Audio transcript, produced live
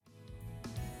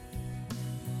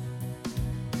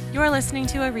You're listening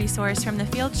to a resource from the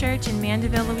Field Church in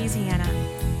Mandeville, Louisiana.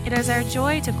 It is our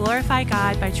joy to glorify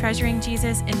God by treasuring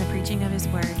Jesus in the preaching of His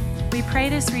Word. We pray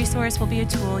this resource will be a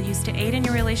tool used to aid in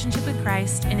your relationship with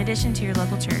Christ in addition to your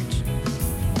local church.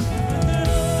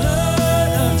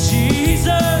 Blood of Jesus,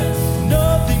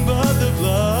 nothing but the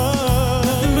blood.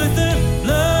 Nothing but the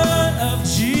blood of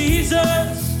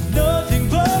Jesus, nothing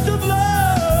but the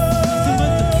blood. Nothing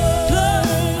but the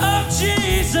blood of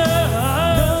Jesus,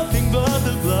 nothing but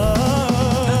the blood.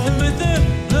 Nothing but the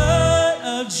blood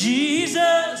of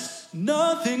Jesus,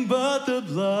 nothing but the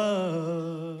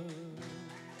blood.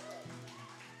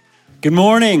 Good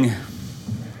morning.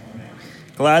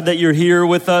 Glad that you're here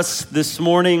with us this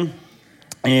morning.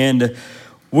 And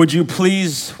would you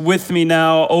please, with me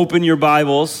now, open your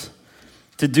Bibles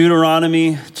to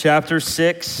Deuteronomy chapter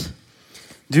 6.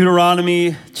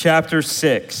 Deuteronomy chapter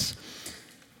 6.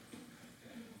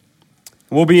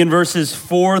 We'll be in verses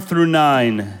 4 through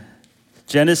 9.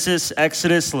 Genesis,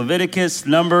 Exodus, Leviticus,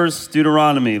 Numbers,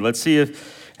 Deuteronomy. Let's see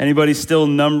if anybody still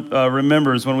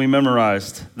remembers when we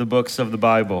memorized the books of the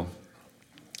Bible.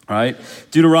 All right,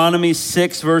 Deuteronomy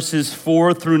 6, verses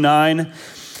 4 through 9.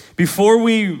 Before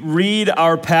we read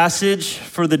our passage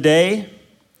for the day,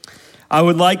 I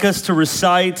would like us to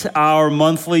recite our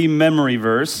monthly memory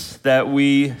verse that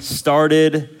we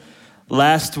started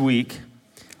last week,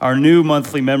 our new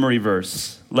monthly memory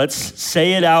verse. Let's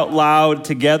say it out loud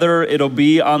together. It'll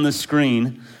be on the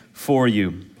screen for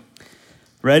you.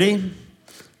 Ready?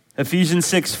 Ephesians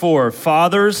 6:4,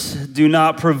 fathers, do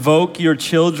not provoke your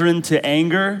children to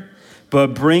anger,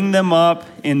 but bring them up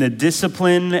in the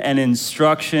discipline and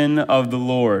instruction of the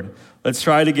Lord. Let's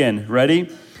try it again. Ready?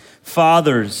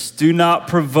 Fathers, do not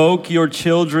provoke your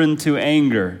children to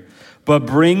anger, but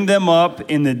bring them up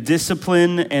in the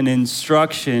discipline and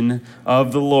instruction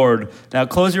of the Lord. Now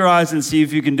close your eyes and see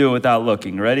if you can do it without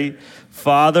looking. Ready?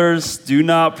 Fathers, do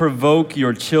not provoke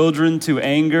your children to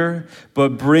anger,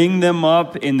 but bring them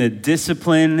up in the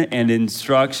discipline and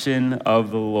instruction of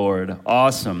the Lord.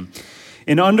 Awesome.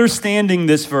 In understanding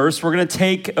this verse, we're going to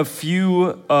take a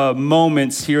few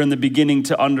moments here in the beginning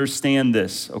to understand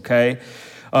this, okay?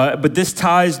 But this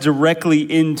ties directly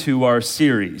into our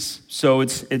series, so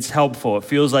it's helpful. It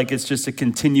feels like it's just a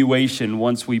continuation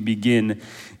once we begin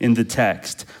in the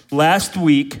text. Last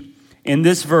week, in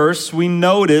this verse, we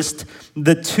noticed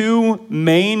the two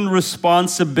main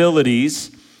responsibilities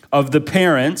of the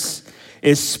parents,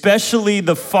 especially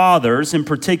the fathers in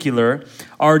particular,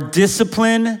 are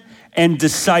discipline and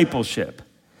discipleship.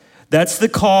 That's the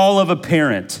call of a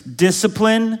parent,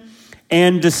 discipline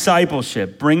and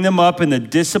discipleship. Bring them up in the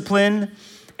discipline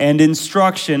and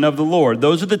instruction of the Lord.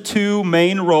 Those are the two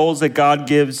main roles that God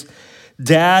gives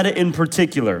dad in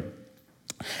particular.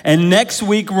 And next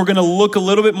week, we're going to look a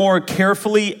little bit more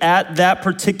carefully at that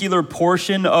particular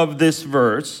portion of this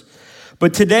verse.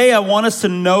 But today, I want us to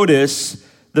notice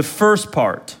the first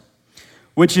part,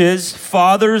 which is,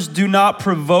 fathers, do not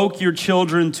provoke your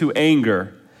children to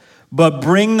anger, but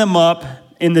bring them up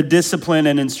in the discipline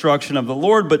and instruction of the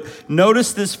Lord. But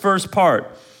notice this first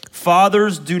part.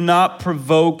 Fathers, do not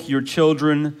provoke your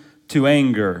children to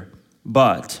anger,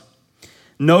 but.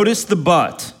 Notice the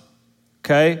but.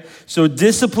 Okay, so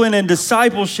discipline and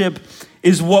discipleship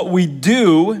is what we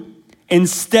do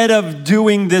instead of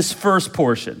doing this first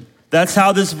portion. That's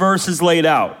how this verse is laid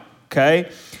out, okay?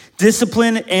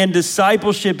 Discipline and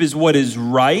discipleship is what is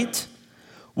right,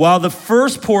 while the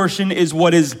first portion is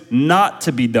what is not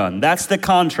to be done. That's the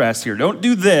contrast here. Don't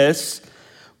do this,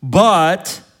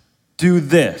 but do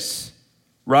this,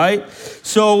 right?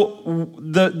 So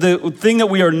the thing that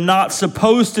we are not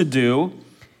supposed to do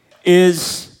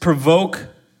is provoke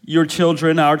your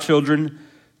children, our children,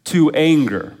 to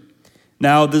anger.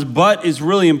 Now, this but is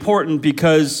really important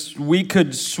because we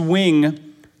could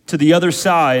swing to the other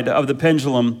side of the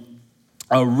pendulum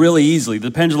really easily.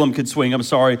 The pendulum could swing,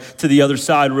 to the other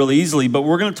side really easily, but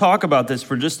we're going to talk about this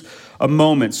for just a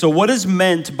moment. So what is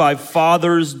meant by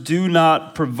fathers do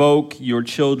not provoke your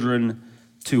children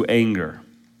to anger?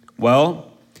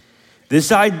 Well,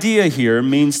 this idea here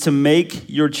means to make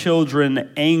your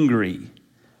children angry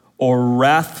or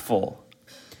wrathful,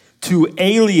 to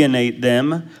alienate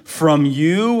them from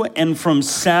you and from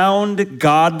sound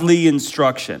godly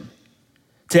instruction.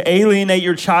 To alienate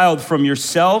your child from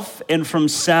yourself and from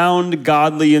sound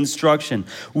godly instruction.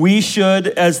 We should,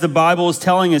 as the Bible is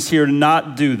telling us here,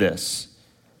 not do this.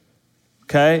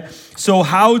 Okay? So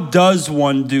how does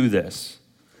one do this?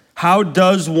 How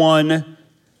does one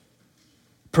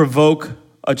provoke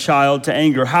a child to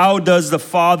anger? How does the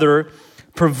father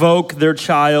provoke their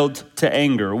child to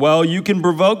anger? Well, you can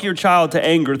provoke your child to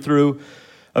anger through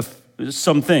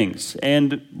some things.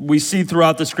 And we see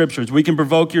throughout the scriptures, you can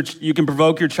provoke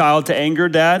your child to anger,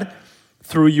 Dad,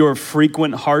 through your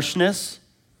frequent harshness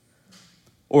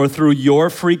or through your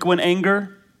frequent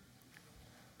anger.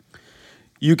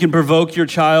 You can provoke your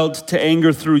child to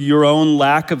anger through your own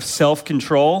lack of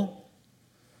self-control.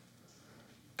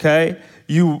 Okay?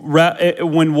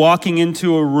 When walking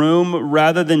into a room,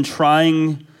 rather than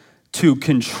trying to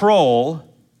control,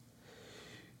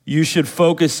 you should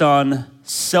focus on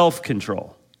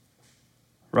self-control,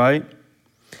 right?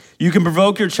 You can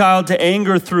provoke your child to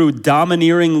anger through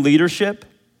domineering leadership.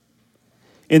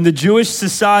 In the Jewish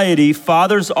society,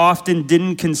 fathers often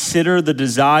didn't consider the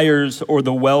desires or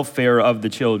the welfare of the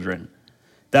children.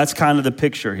 That's kind of the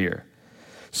picture here.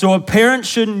 So a parent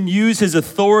shouldn't use his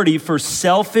authority for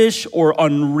selfish or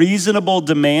unreasonable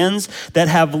demands that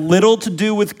have little to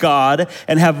do with God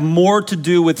and have more to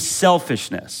do with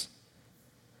selfishness.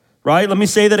 Right? Let me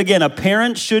say that again. A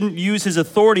parent shouldn't use his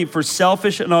authority for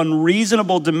selfish and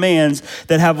unreasonable demands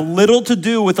that have little to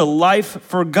do with a life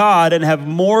for God and have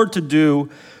more to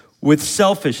do with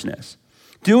selfishness.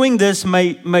 Doing this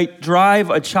might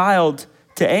drive a child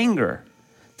to anger.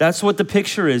 That's what the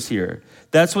picture is here.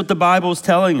 That's what the Bible is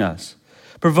telling us.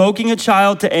 Provoking a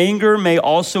child to anger may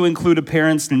also include a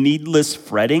parent's needless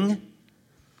fretting,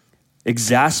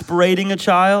 exasperating a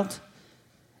child,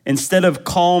 instead of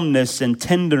calmness and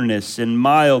tenderness and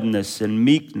mildness and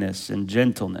meekness and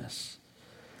gentleness.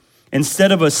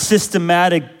 Instead of a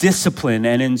systematic discipline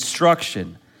and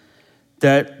instruction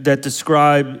that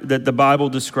the Bible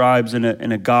describes in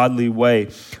a godly way.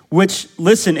 Which,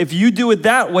 listen, if you do it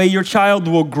that way, your child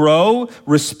will grow,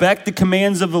 respect the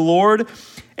commands of the Lord,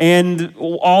 and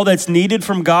all that's needed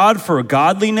from God for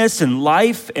godliness and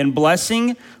life and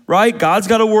blessing, right? God's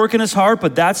got to work in his heart,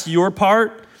 but that's your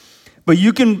part. But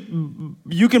you can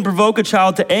provoke a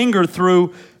child to anger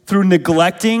through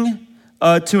neglecting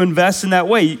to invest in that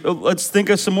way. Let's think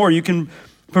of some more. You can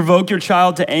provoke your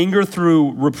child to anger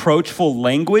through reproachful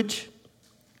language,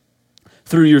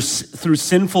 through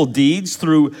sinful deeds,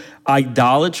 through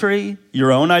idolatry,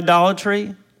 your own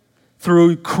idolatry,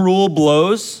 through cruel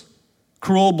blows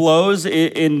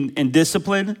in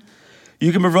discipline.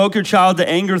 You can provoke your child to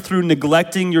anger through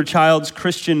neglecting your child's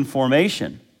Christian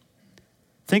formation.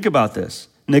 Think about this.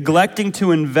 Neglecting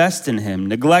to invest in him,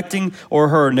 neglecting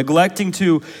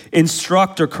to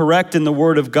instruct or correct in the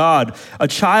Word of God. A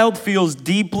child feels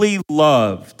deeply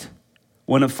loved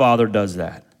when a father does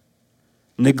that.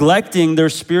 Neglecting their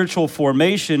spiritual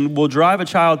formation will drive a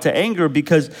child to anger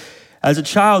because as a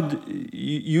child,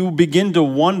 you begin to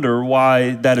wonder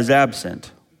why that is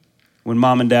absent when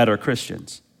mom and dad are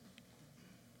Christians,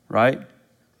 right?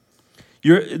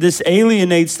 This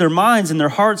alienates their minds and their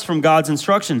hearts from God's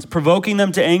instructions. Provoking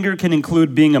them to anger can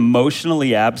include being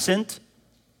emotionally absent.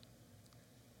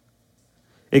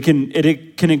 It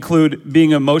can include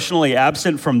being emotionally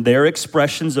absent from their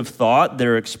expressions of thought,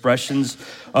 their expressions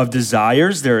of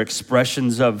desires, their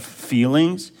expressions of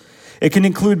feelings. It can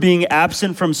include being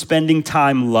absent from spending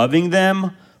time loving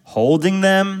them, holding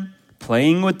them,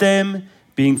 playing with them,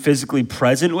 being physically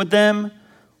present with them,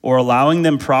 or allowing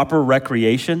them proper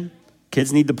recreation.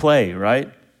 Kids need to play,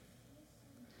 right?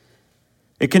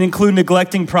 It can include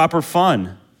neglecting proper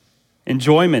fun,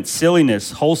 enjoyment,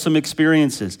 silliness, wholesome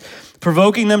experiences.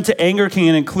 Provoking them to anger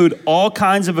can include all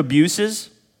kinds of abuses,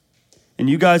 and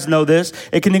you guys know this.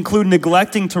 It can include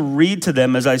neglecting to read to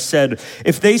them, as I said.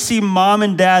 If they see mom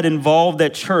and dad involved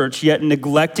at church, yet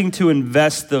neglecting to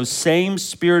invest those same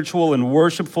spiritual and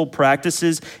worshipful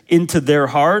practices into their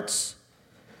hearts,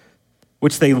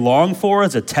 which they long for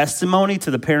as a testimony to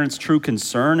the parents' true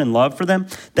concern and love for them,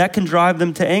 that can drive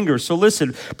them to anger. So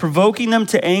listen, provoking them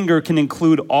to anger can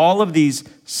include all of these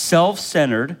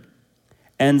self-centered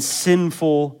and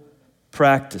sinful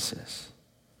practices.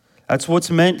 That's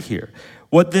what's meant here.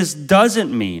 What this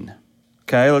doesn't mean,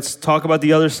 okay, let's talk about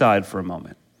the other side for a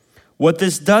moment. What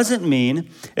this doesn't mean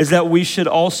is that we should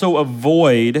also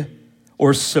avoid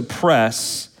or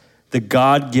suppress the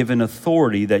God-given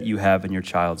authority that you have in your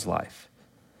child's life.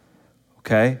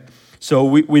 Okay? So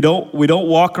we don't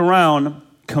walk around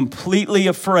completely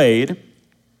afraid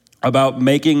about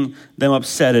making them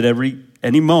upset at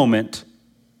any moment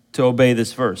to obey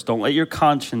this verse. Don't let your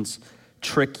conscience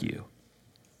trick you.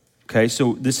 Okay?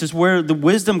 So this is where the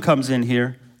wisdom comes in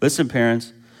here. Listen,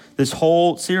 parents, this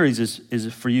whole series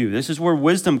is for you. This is where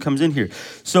wisdom comes in here.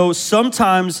 So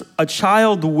sometimes a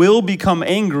child will become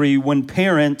angry when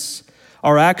parents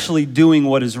are actually doing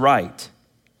what is right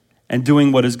and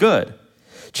doing what is good.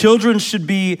 Children should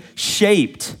be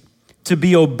shaped to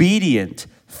be obedient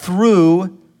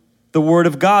through the Word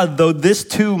of God, though this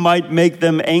too might make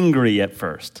them angry at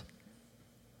first,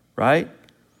 right?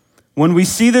 When we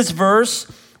see this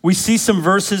verse, we see some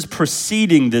verses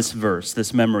preceding this verse,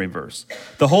 this memory verse.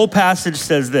 The whole passage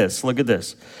says this. Look at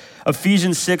this.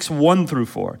 Ephesians 6, 1 through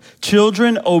 4.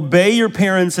 Children, obey your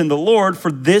parents in the Lord,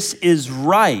 for this is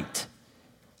right.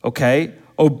 Okay?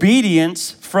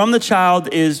 Obedience from the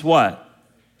child is what?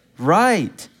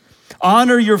 Right.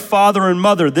 Honor your father and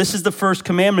mother. This is the first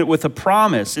commandment with a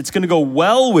promise. It's going to go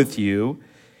well with you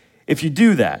if you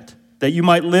do that you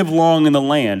might live long in the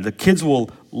land. The kids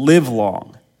will live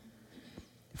long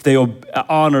if they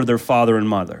honor their father and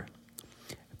mother.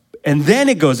 And then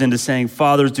it goes into saying,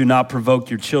 fathers, do not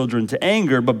provoke your children to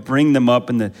anger, but bring them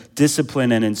up in the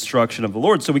discipline and instruction of the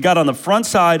Lord. So we got on the front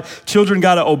side, children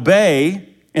got to obey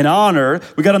and honor.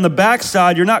 We got on the back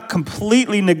side, you're not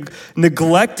completely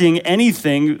neglecting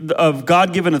anything of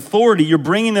God-given authority. You're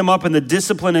bringing them up in the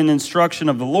discipline and instruction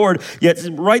of the Lord. Yet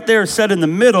right there said in the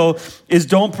middle is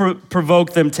don't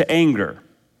provoke them to anger,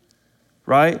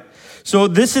 right? So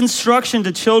this instruction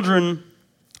to children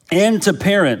and to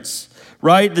parents,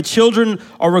 right? The children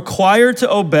are required to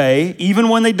obey even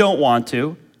when they don't want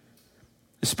to,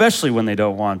 especially when they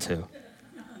don't want to.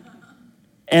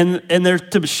 And they're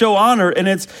to show honor, and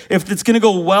if it's going to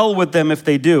go well with them if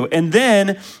they do. And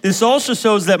then this also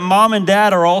shows that mom and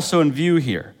dad are also in view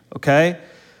here, okay?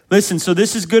 Listen, so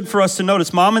this is good for us to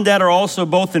notice. Mom and dad are also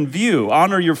both in view.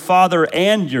 Honor your father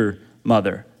and your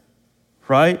mother,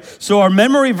 right? So our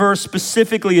memory verse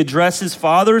specifically addresses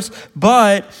fathers,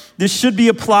 but this should be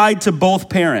applied to both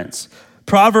parents.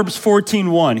 Proverbs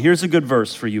 14:1. Here's a good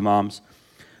verse for you moms.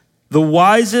 The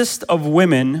wisest of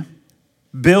women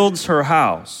builds her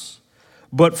house,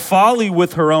 but folly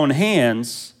with her own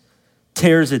hands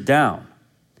tears it down.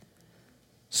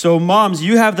 So moms,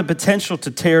 you have the potential to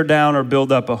tear down or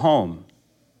build up a home,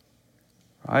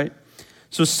 right?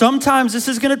 So sometimes this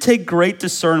is going to take great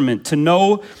discernment to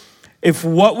know if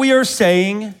what we are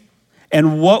saying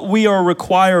and what we are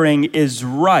requiring is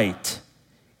right,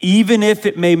 even if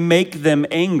it may make them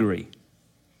angry.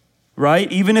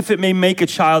 Right? Even if it may make a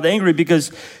child angry,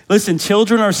 because listen,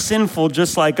 children are sinful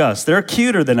just like us. They're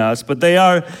cuter than us, but they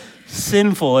are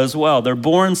sinful as well. They're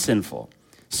born sinful.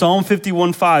 Psalm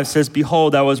 51:5 says,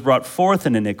 behold, I was brought forth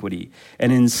in iniquity,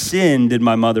 and in sin did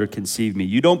my mother conceive me.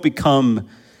 You don't become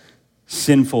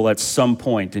sinful at some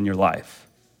point in your life.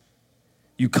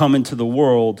 You come into the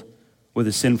world with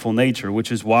a sinful nature,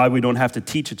 which is why we don't have to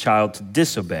teach a child to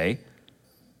disobey.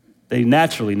 They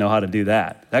naturally know how to do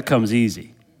that. That comes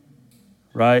easy.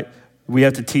 Right? We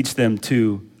have to teach them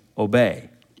to obey.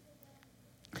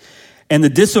 And the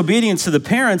disobedience to the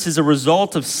parents is a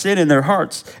result of sin in their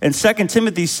hearts. And 2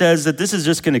 Timothy says that this is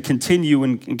just going to continue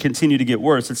and continue to get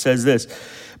worse. It says this,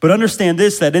 but understand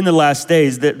this, that in the last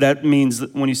days, that means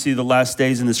that when you see the last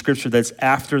days in the scripture, that's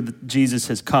after Jesus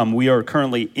has come. We are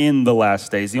currently in the last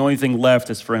days. The only thing left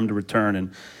is for him to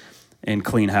return and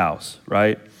clean house,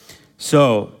 right?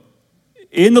 So,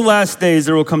 in the last days,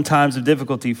 there will come times of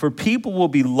difficulty, for people will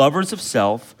be lovers of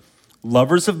self,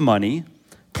 lovers of money,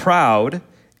 proud,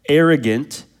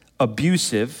 arrogant,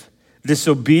 abusive,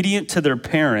 disobedient to their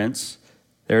parents,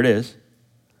 there it is,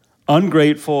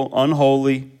 ungrateful,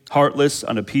 unholy, heartless,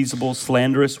 unappeasable,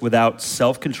 slanderous, without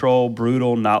self-control,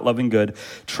 brutal, not loving good,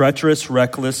 treacherous,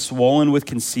 reckless, swollen with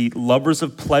conceit, lovers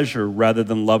of pleasure rather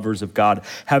than lovers of God,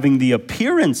 having the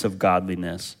appearance of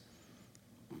godliness,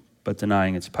 but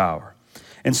denying its power.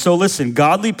 And so listen,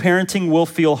 godly parenting will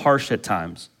feel harsh at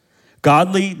times.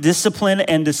 Godly discipline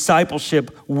and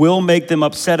discipleship will make them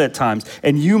upset at times.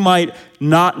 And you might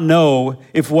not know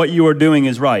if what you are doing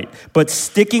is right. But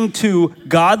sticking to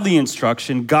godly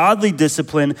instruction, godly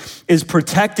discipline is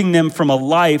protecting them from a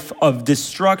life of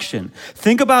destruction.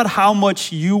 Think about how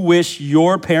much you wish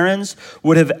your parents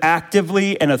would have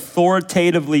actively and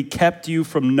authoritatively kept you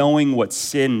from knowing what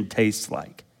sin tastes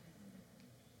like.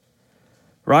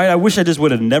 Right? I wish I just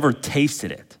would have never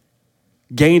tasted it,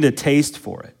 gained a taste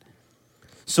for it.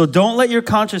 So don't let your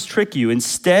conscience trick you.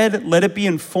 Instead, let it be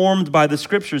informed by the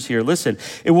scriptures here. Listen,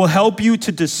 it will help you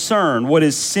to discern what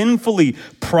is sinfully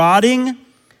prodding,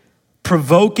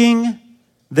 provoking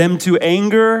them to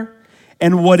anger,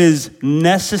 and what is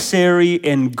necessary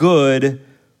and good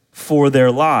for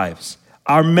their lives.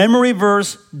 Our memory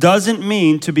verse doesn't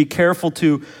mean to be careful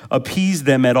to appease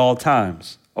them at all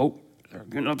times. Oh, they're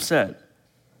getting upset.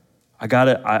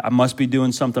 I must be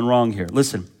doing something wrong here.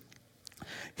 Listen,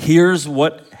 here's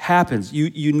what happens.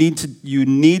 You need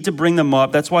to bring them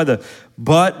up. That's why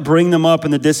bring them up in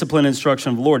the discipline and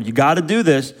instruction of the Lord. You got to do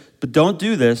this, but don't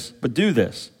do this, but do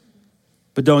this.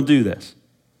 But don't do this.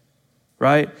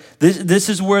 Right? This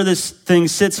is where this thing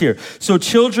sits here. So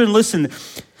children, listen,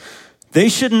 They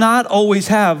should not always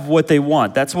have what they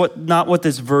want. That's not what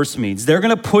this verse means. They're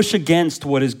going to push against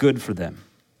what is good for them.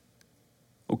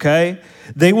 Okay?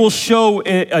 They will show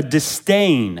a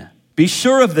disdain. Be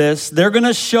sure of this. They're going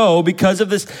to show, because of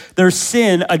their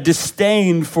sin, a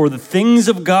disdain for the things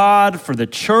of God, for the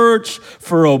church,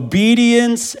 for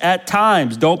obedience at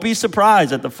times. Don't be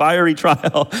surprised at the fiery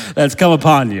trial that's come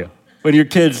upon you when your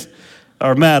kids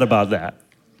are mad about that.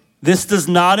 This does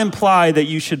not imply that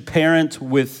you should parent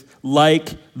like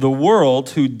the world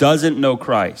who doesn't know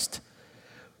Christ.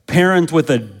 Parent with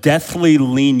a deathly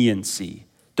leniency.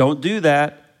 Don't do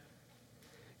that.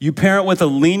 You parent with a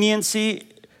leniency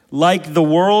like the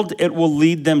world, it will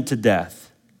lead them to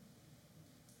death.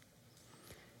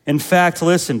 In fact,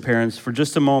 listen, parents, for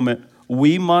just a moment,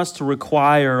 we must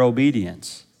require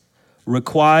obedience.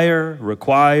 Require,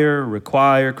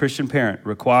 Christian parent,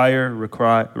 require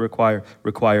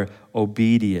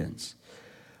obedience.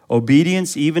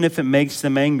 Obedience, even if it makes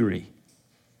them angry.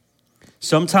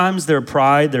 Sometimes their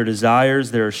pride, their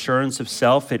desires, their assurance of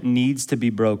self, it needs to be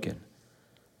broken.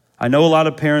 I know a lot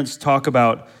of parents talk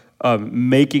about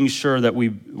making sure that we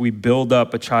build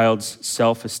up a child's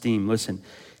self-esteem. Listen,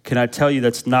 can I tell you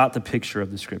that's not the picture of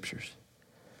the scriptures?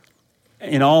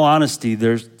 In all honesty,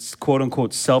 there's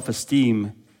quote-unquote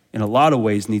self-esteem in a lot of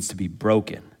ways needs to be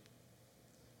broken.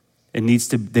 They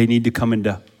need to come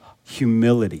into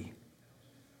humility.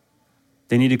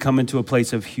 They need to come into a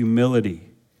place of humility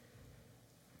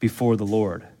before the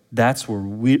Lord. That's where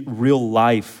real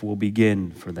life will begin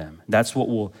for them. That's what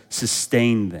will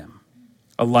sustain them.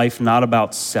 A life not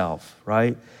about self,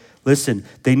 right? Listen,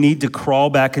 they need to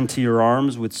crawl back into your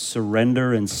arms with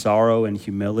surrender and sorrow and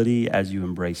humility as you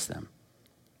embrace them,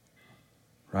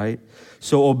 right?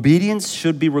 So obedience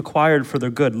should be required for their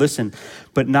good. Listen,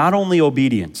 but not only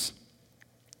obedience,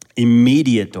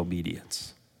 immediate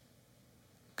obedience.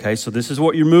 Okay, so this is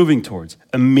what you're moving towards,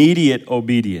 immediate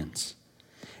obedience.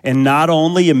 And not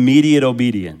only immediate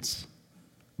obedience,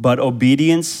 but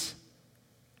obedience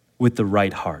with the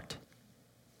right heart.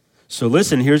 So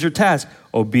listen, here's your task.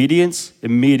 Obedience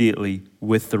immediately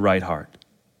with the right heart.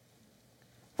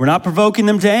 We're not provoking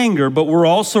them to anger, but we're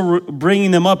also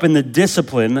bringing them up in the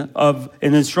discipline of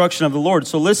an instruction of the Lord.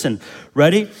 So listen,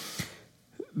 ready?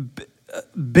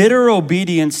 Bitter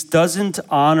obedience doesn't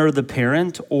honor the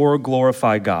parent or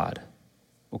glorify God,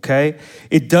 okay?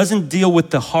 It doesn't deal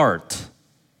with the heart.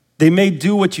 They may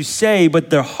do what you say, but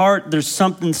their heart, there's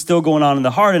something still going on in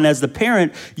the heart. And as the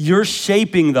parent, you're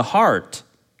shaping the heart.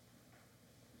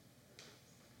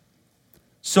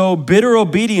 So bitter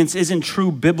obedience isn't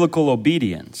true biblical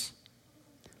obedience,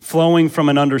 flowing from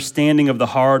an understanding of the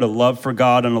heart, a love for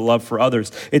God, and a love for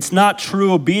others. It's not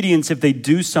true obedience if they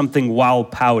do something while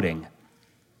pouting.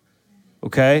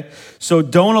 Okay? So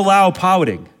don't allow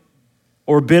pouting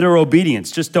or bitter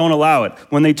obedience. Just don't allow it.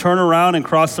 When they turn around and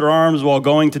cross their arms while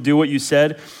going to do what you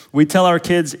said, we tell our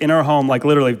kids in our home, like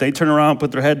literally, if they turn around,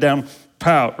 put their head down,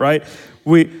 pout, right?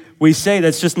 We say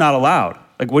that's just not allowed.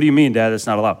 Like, what do you mean, Dad? That's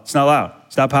not allowed. It's not allowed.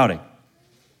 Stop pouting.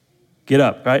 Get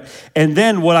up, right? And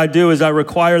then what I do is I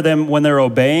require them when they're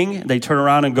obeying, they turn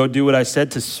around and go do what I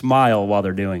said, to smile while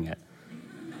they're doing it.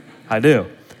 I do.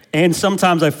 And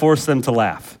sometimes I force them to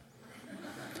laugh.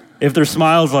 If their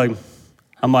smile's like,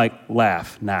 I'm like,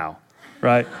 laugh now,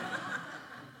 right?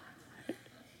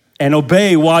 And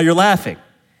obey while you're laughing.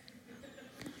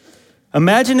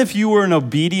 Imagine if you were an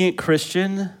obedient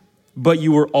Christian, but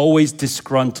you were always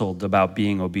disgruntled about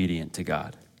being obedient to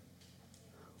God.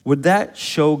 Would that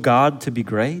show God to be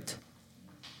great?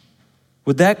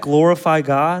 Would that glorify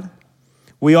God?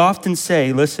 We often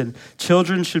say, listen,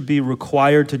 children should be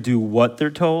required to do what they're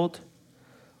told,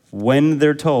 when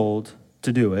they're told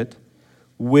to do it,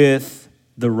 with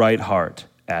the right heart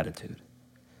attitude.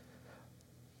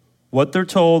 What they're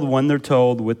told, when they're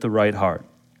told, with the right heart.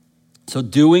 So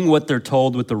doing what they're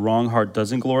told with the wrong heart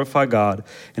doesn't glorify God,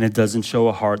 and it doesn't show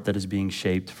a heart that is being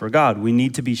shaped for God. We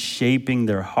need to be shaping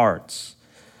their hearts.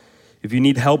 If you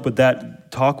need help with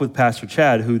that, talk with Pastor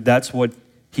Chad, who that's what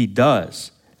he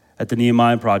does at the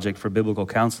Nehemiah Project for Biblical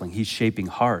Counseling. He's shaping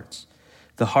hearts.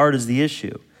 The heart is the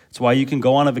issue. It's why you can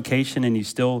go on a vacation and you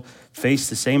still face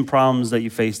the same problems that you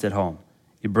faced at home.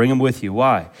 You bring them with you.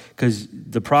 Why? Because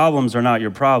the problems are not your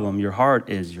problem. Your heart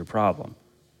is your problem.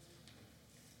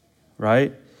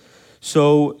 Right?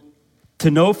 So to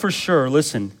know for sure,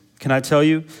 listen, can I tell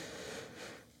you?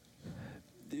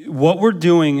 What we're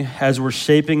doing as we're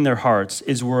shaping their hearts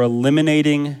is we're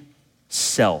eliminating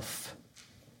self.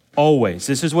 Always.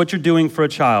 This is what you're doing for a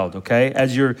child, okay?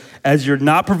 As you're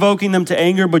not provoking them to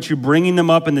anger, but you're bringing them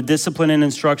up in the discipline and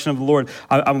instruction of the Lord.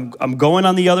 I'm going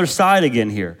on the other side again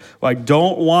here. I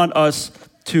don't want us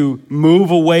to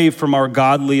move away from our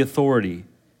godly authority,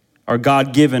 our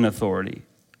God-given authority.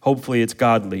 Hopefully it's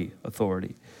godly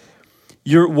authority.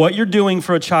 What you're doing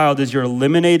for a child is you're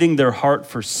eliminating their heart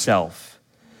for self.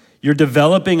 You're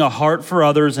developing a heart for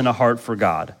others and a heart for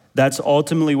God. That's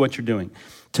ultimately what you're doing.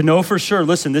 To know for sure,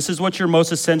 listen, this is what you're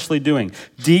most essentially doing.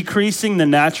 Decreasing the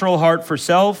natural heart for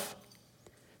self,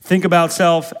 think about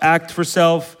self, act for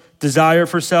self, desire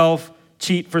for self,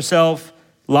 cheat for self,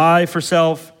 lie for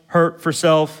self, hurt for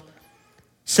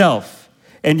self.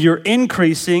 And you're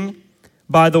increasing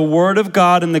by the word of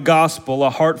God and the gospel, a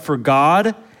heart for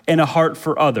God and a heart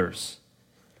for others.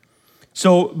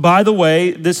 So, by the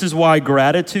way, this is why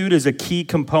gratitude is a key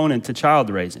component to child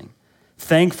raising.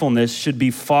 Thankfulness should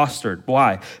be fostered.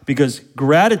 Why? Because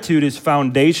gratitude is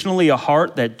foundationally a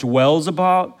heart that dwells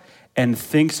about and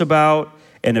thinks about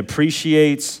and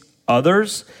appreciates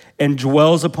others and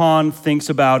dwells upon, thinks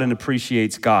about, and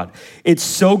appreciates God.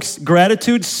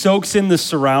 Gratitude soaks in the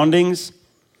surroundings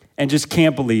and just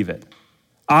can't believe it.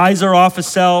 Eyes are off of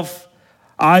self,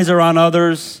 eyes are on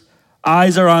others,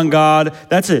 eyes are on God.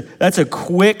 That's a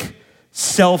quick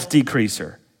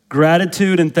self-decreaser.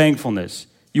 Gratitude and thankfulness.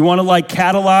 You want to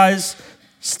catalyze,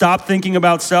 stop thinking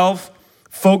about self,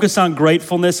 focus on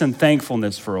gratefulness and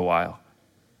thankfulness for a while.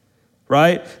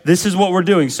 Right? This is what we're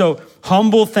doing. So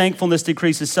humble thankfulness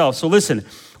decreases self. So listen,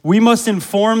 we must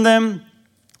inform them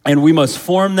and we must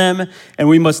form them and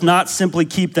we must not simply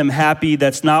keep them happy.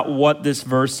 That's not what this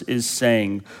verse is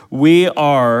saying.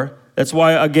 That's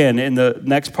why, again, in the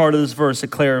next part of this verse,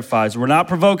 it clarifies. We're not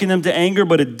provoking them to anger,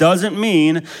 but it doesn't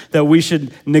mean that we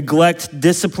should neglect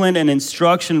discipline and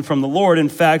instruction from the Lord. In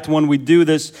fact, when we do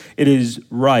this, it is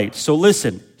right. So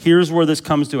listen, here's where this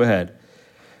comes to a head.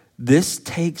 This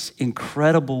takes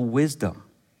incredible wisdom.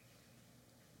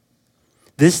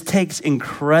 This takes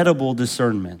incredible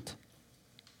discernment.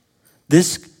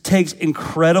 This takes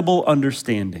incredible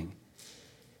understanding.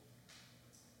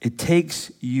 It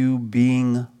takes you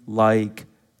being like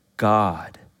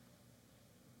God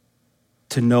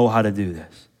to know how to do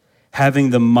this. Having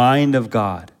the mind of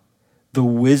God, the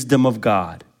wisdom of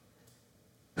God,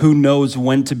 who knows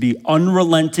when to be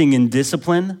unrelenting in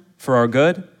discipline for our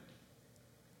good,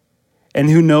 and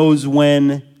who knows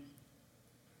when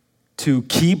to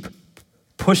keep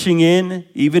pushing in,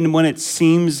 even when it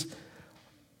seems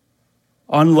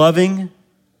unloving,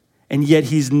 and yet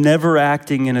he's never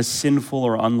acting in a sinful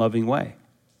or unloving way.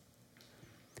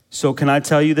 So can I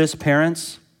tell you this,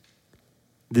 parents?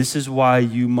 This is why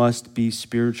you must be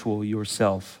spiritual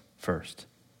yourself first.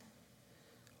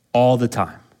 All the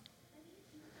time.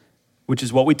 Which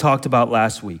is what we talked about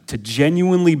last week. To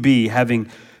genuinely be having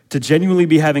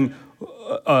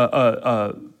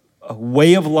a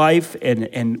way of life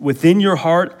and within your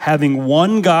heart, having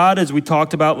one God, as we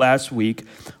talked about last week,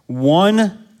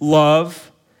 one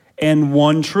love and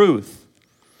one truth.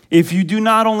 If you do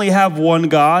not only have one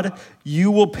God,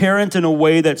 you will parent in a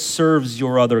way that serves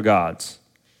your other gods.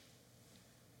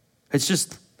 It's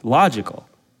just logical.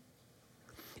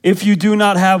 If you do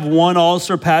not have one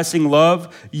all-surpassing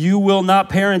love, you will not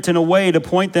parent in a way to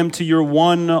point them to your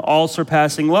one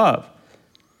all-surpassing love.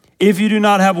 If you do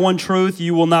not have one truth,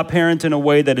 you will not parent in a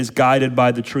way that is guided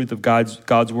by the truth of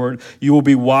God's word. You will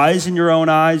be wise in your own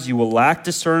eyes. You will lack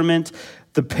discernment.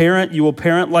 You will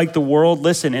parent like the world.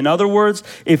 Listen, in other words,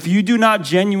 if you do not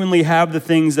genuinely have the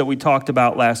things that we talked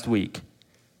about last week,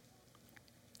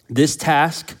 this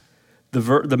task,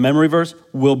 the memory verse,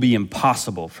 will be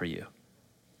impossible for you.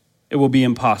 It will be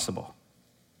impossible.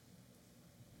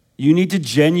 You need to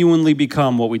genuinely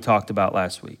become what we talked about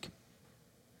last week.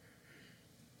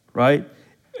 Right?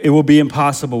 It will be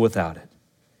impossible without it.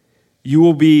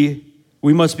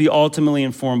 We must be ultimately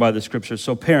informed by the scriptures.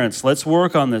 So parents, let's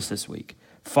work on this week.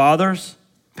 Fathers,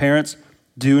 parents,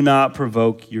 do not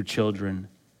provoke your children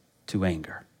to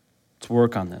anger. Let's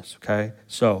work on this, okay?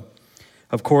 So,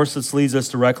 of course, this leads us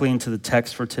directly into the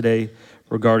text for today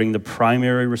regarding the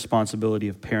primary responsibility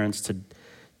of parents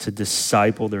to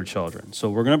disciple their children. So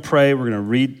we're going to pray. We're going to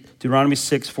read Deuteronomy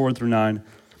 6, 4 through 9,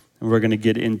 and we're going to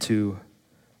get into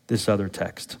this other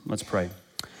text. Let's pray.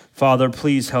 Father,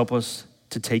 please help us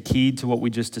to take heed to what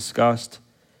we just discussed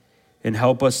and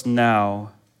help us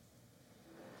now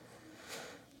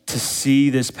to see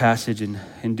this passage in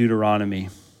Deuteronomy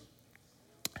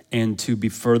and to be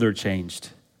further changed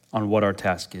on what our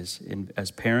task is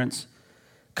as parents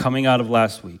coming out of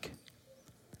last week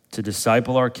to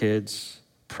disciple our kids,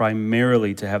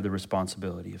 primarily to have the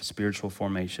responsibility of spiritual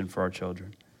formation for our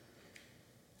children.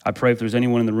 I pray if there's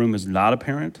anyone in the room who's not a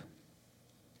parent,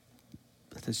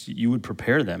 that you would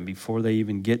prepare them before they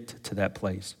even get to that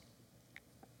place.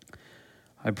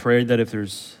 I pray that if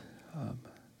there's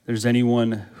there's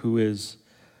anyone who is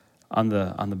on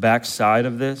the back side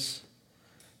of this,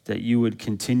 that you would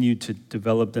continue to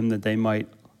develop them, that they might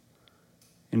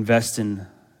invest in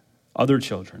other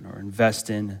children or invest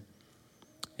in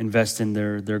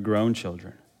their grown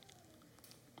children.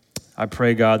 I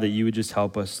pray, God, that you would just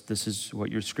help us. This is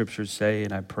what your scriptures say,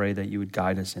 and I pray that you would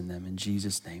guide us in them. In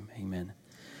Jesus' name, amen.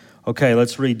 Okay,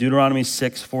 let's read Deuteronomy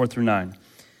 6, 4 through 9.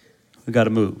 We got to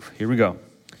move. Here we go.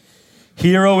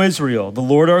 Hear, O Israel, the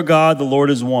Lord our God, the Lord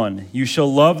is one. You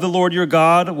shall love the Lord your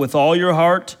God with all your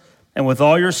heart and with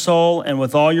all your soul and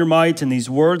with all your might, and these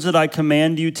words that I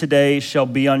command you today shall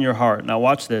be on your heart. Now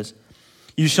watch this.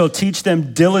 You shall teach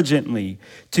them diligently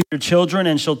to your children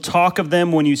and shall talk of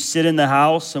them when you sit in the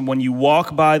house and when you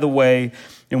walk by the way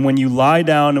and when you lie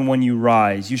down and when you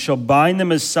rise. You shall bind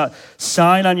them as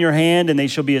sign on your hand, and they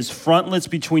shall be as frontlets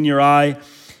between your eye.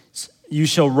 You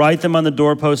shall write them on the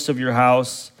doorposts of your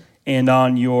house and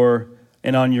on your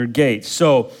gates.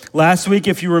 So last week,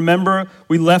 if you remember,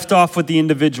 we left off with the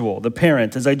individual, the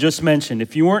parent, as I just mentioned.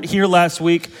 If you weren't here last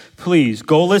week, please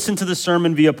go listen to the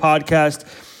sermon via podcast.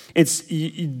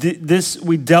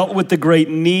 We dealt with the great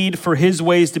need for his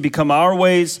ways to become our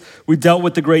ways. We dealt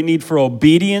with the great need for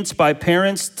obedience by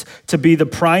parents to be the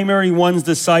primary ones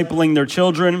discipling their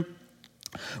children.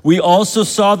 We also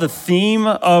saw the theme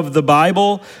of the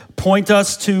Bible point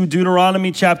us to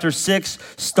Deuteronomy chapter 6,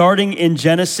 starting in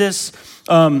Genesis.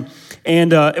 And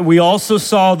we also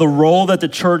saw the role that the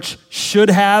church should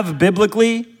have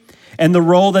biblically and the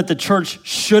role that the church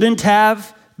shouldn't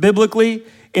have biblically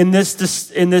in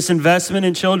this investment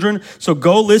in children. So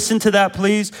go listen to that,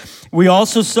 please. We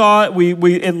also saw,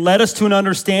 it led us to an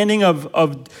understanding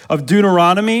of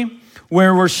Deuteronomy,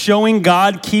 where we're showing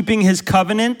God keeping his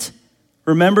covenant.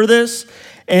 Remember this?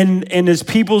 And his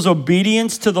people's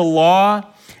obedience to the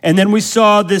law. And then we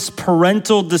saw this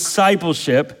parental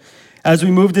discipleship as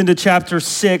we moved into chapter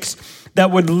 6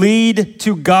 that would lead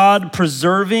to God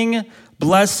preserving,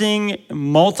 blessing,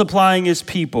 multiplying his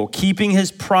people, keeping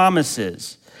his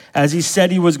promises as he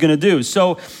said he was going to do.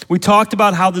 So we talked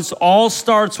about how this all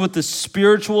starts with the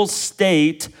spiritual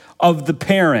state of the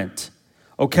parent,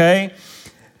 okay?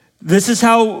 This is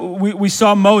how we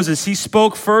saw Moses. He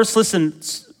spoke first. Listen,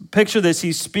 picture this.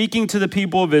 He's speaking to the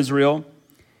people of Israel,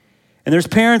 and there's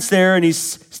parents there, and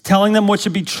he's telling them what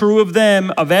should be true of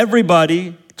them, of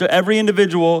everybody, to every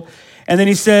individual. And then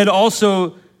he said,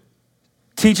 also,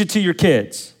 teach it to your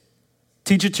kids.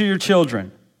 Teach it to your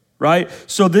children, right?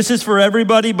 So this is for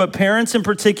everybody, but parents in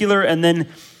particular, and then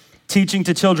teaching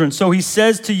to children. So he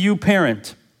says to you,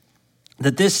 parent,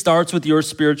 that this starts with your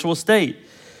spiritual state.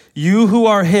 You who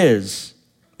are his,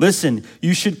 listen,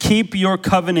 you should keep your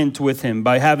covenant with him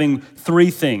by having three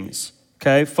things,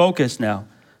 okay? Focus now.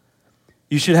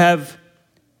 You should have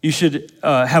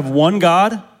one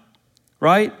God,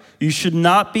 right? You should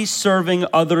not be serving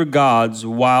other gods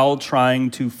while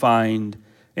trying to find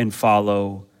and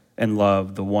follow and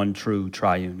love the one true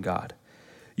triune God.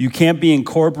 You can't be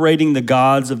incorporating the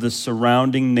gods of the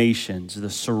surrounding nations, the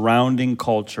surrounding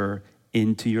culture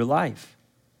into your life.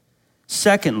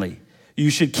 Secondly, you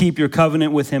should keep your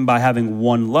covenant with him by having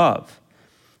one love.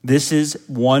 This is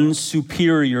one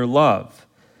superior love.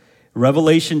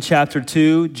 Revelation chapter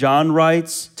 2, John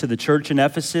writes to the church in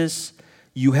Ephesus,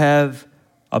 you have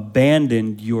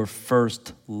abandoned your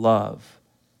first love.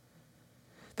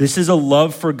 This is a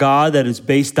love for God that is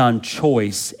based on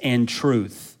choice and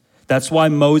truth. That's why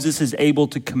Moses is able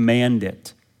to command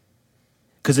it,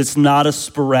 because it's not a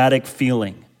sporadic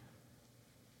feeling,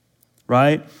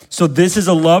 right? So this is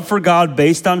a love for God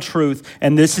based on truth,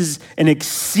 and this is an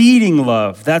exceeding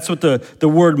love. That's what the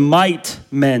word might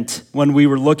meant when we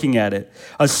were looking at it.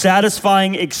 A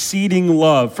satisfying, exceeding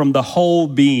love from the whole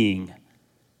being.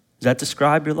 Does that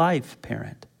describe your life,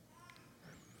 parent?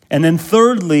 And then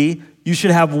thirdly, you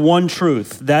should have one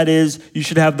truth. That is, you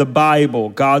should have the Bible,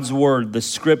 God's word, the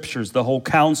scriptures, the whole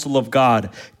counsel of God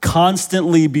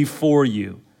constantly before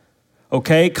you.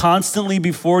 Okay, constantly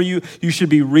before you, you should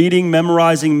be reading,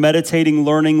 memorizing, meditating,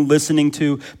 learning, listening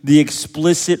to the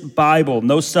explicit Bible.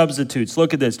 No substitutes.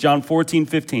 Look at this, John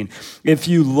 14:15. If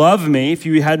you love me, if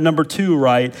you had number 2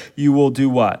 right, you will do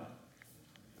what?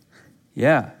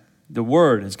 Yeah, the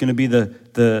word is going to be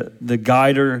the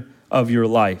guider of your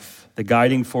life, the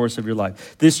guiding force of your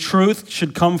life. This truth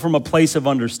should come from a place of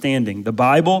understanding. The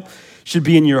Bible should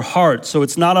be in your heart, so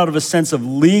it's not out of a sense of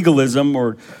legalism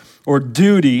or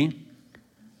duty,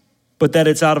 but that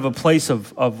it's out of a place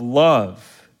of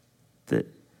love.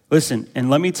 Listen, and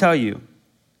let me tell you,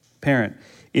 parent,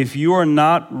 if you are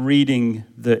not reading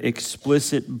the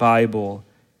explicit Bible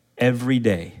every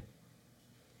day,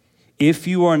 if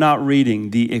you are not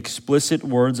reading the explicit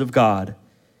words of God,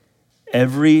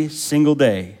 every single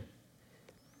day,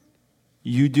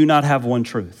 you do not have one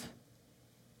truth.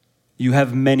 You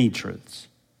have many truths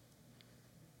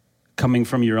coming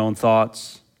from your own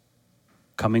thoughts,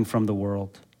 coming from the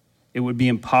world. It would be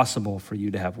impossible for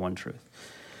you to have one truth.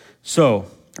 So,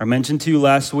 I mentioned to you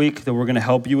last week that we're going to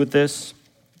help you with this.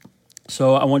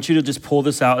 So I want you to just pull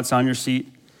this out. It's on your seat.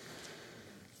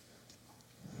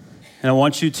 And I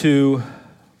want you to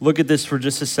look at this for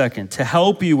just a second. To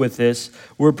help you with this,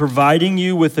 we're providing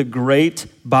you with a great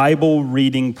Bible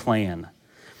reading plan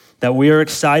that we are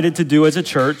excited to do as a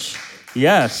church.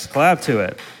 Yes, clap to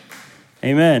it.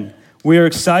 Amen. We are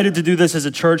excited to do this as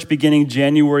a church beginning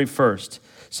January 1st.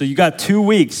 So you got 2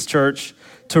 weeks, church,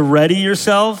 to ready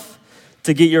yourself,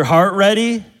 to get your heart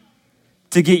ready,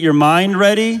 to get your mind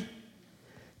ready,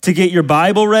 to get your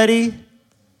Bible ready,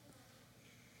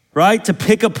 right? To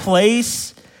pick a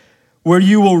place where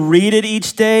you will read it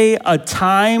each day, a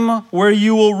time where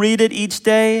you will read it each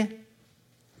day,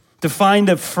 to find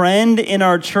a friend in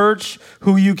our church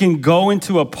who you can go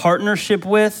into a partnership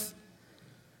with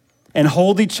and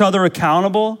hold each other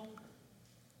accountable.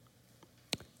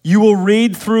 You will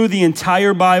read through the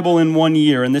entire Bible in 1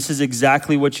 year, and this is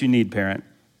exactly what you need, parent.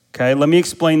 Okay, let me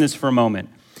explain this for a moment.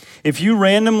 If you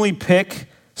randomly pick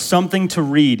something to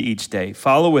read each day,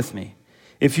 follow with me.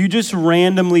 If you just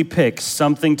randomly pick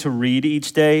something to read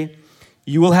each day,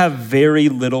 you will have very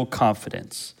little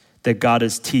confidence that God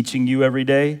is teaching you every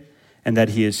day and that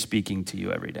he is speaking to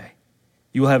you every day.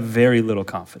 You will have very little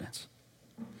confidence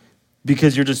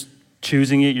because you're just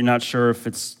choosing it. You're not sure if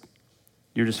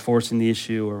you're just forcing the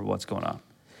issue or what's going on.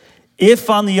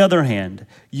 If, on the other hand,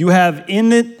 you have it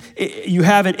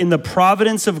in the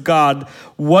providence of God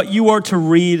what you are to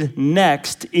read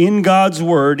next in God's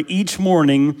word each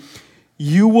morning,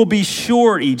 you will be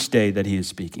sure each day that he is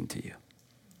speaking to you.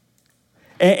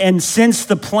 And since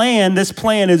this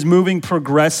plan is moving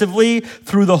progressively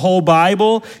through the whole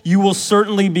Bible, you will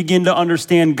certainly begin to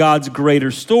understand God's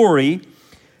greater story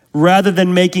rather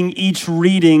than making each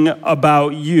reading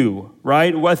about you,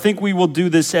 right? I think we will do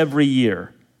this every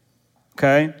year,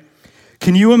 okay?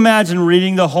 Can you imagine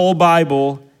reading the whole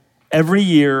Bible every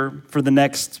year for the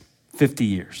next 50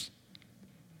 years?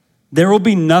 There will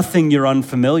be nothing you're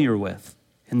unfamiliar with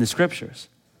in the scriptures.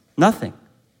 Nothing.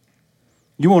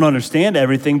 You won't understand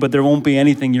everything, but there won't be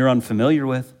anything you're unfamiliar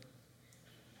with.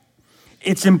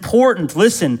 It's important,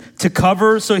 listen, to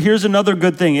cover, so here's another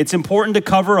good thing. It's important to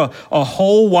cover a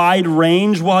whole wide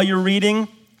range while you're reading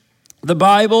the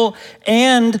Bible,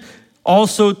 and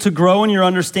also to grow in your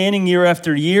understanding year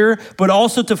after year, but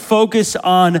also to focus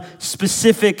on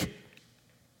specific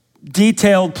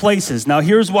detailed places. Now,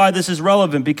 here's why this is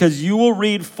relevant, because you will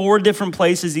read 4 different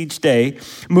places each day,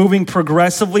 moving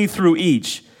progressively through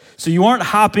each. So you aren't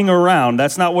hopping around.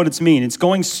 That's not what it's mean. It's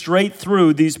going straight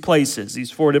through these places, these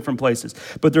 4 different places.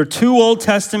 But there are 2 Old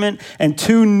Testament and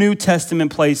 2 New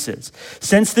Testament places.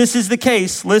 Since this is the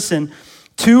case, listen,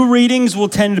 2 readings will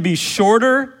tend to be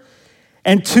shorter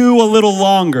and 2 a little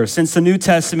longer, since the New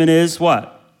Testament is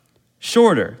what?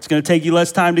 Shorter. It's going to take you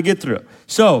less time to get through.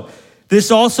 So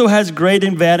this also has great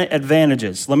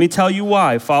advantages. Let me tell you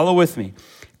why. Follow with me.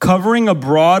 Covering a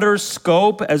broader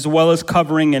scope as well as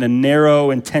covering in a narrow,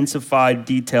 intensified,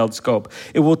 detailed scope.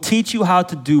 It will teach you how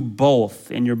to do both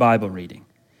in your Bible reading.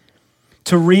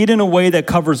 To read in a way that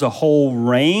covers a whole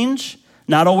range,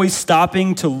 not always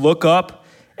stopping to look up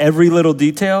every little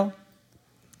detail,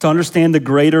 to understand the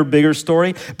greater, bigger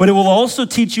story. But it will also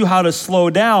teach you how to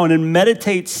slow down and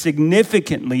meditate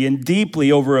significantly and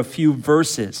deeply over a few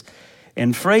verses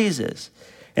and phrases.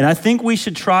 And I think we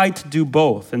should try to do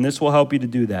both, and this will help you to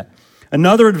do that.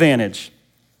 Another advantage,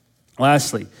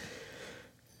 lastly,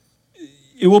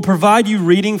 it will provide you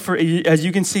reading for, as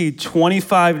you can see,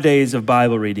 25 days of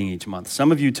Bible reading each month.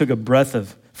 Some of you took a breath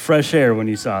of fresh air when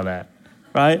you saw that,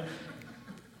 right?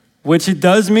 Which it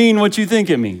does mean what you think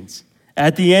it means.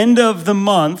 At the end of the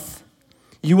month,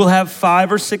 you will have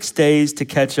 5 or 6 days to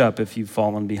catch up if you've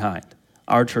fallen behind.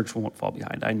 Our church won't fall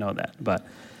behind, I know that, but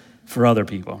for other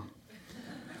people.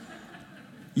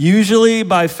 Usually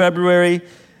by February,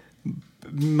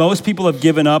 most people have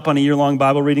given up on a year-long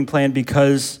Bible reading plan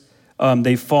because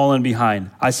they've fallen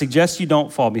behind. I suggest you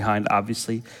don't fall behind,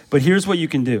 obviously, but here's what you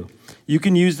can do. You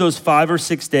can use those 5 or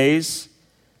 6 days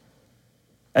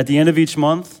at the end of each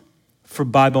month for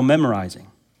Bible memorizing,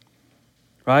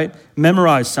 right?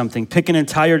 Memorize something. Pick an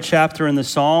entire chapter in the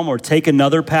Psalm or take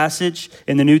another passage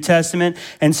in the New Testament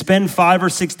and spend 5 or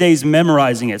 6 days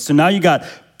memorizing it. So now you got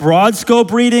broad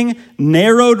scope reading,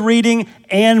 narrowed reading,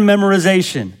 and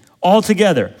memorization all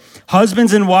together.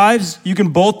 Husbands and wives, you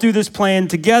can both do this plan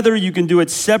together. You can do it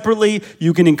separately.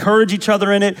 You can encourage each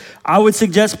other in it. I would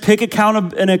suggest pick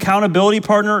an accountability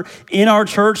partner in our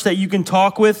church that you can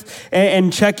talk with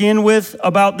and check in with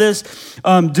about this.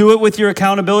 Do it with your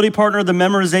accountability partner, the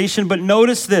memorization. But know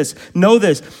this.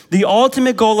 The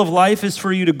ultimate goal of life is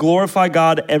for you to glorify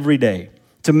God every day,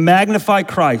 to magnify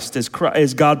Christ,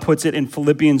 as God puts it in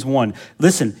Philippians 1.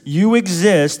 Listen, you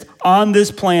exist on this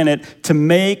planet to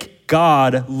make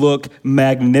God look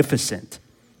magnificent,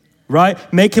 right?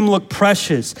 Make him look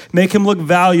precious. Make him look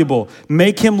valuable.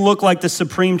 Make him look like the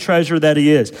supreme treasure that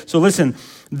he is. So listen,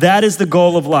 that is the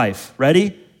goal of life.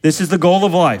 Ready? This is the goal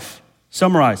of life.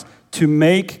 Summarize. To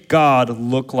make God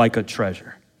look like a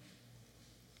treasure.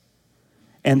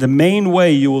 And the main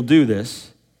way you will do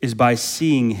this is by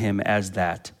seeing him as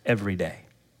that every day.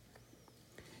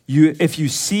 If you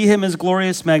see him as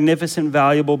glorious, magnificent,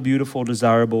 valuable, beautiful,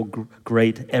 desirable,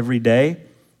 great every day,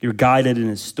 you're guided in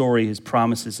his story, his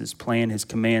promises, his plan, his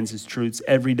commands, his truths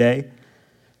every day.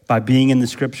 By being in the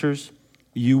scriptures,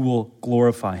 you will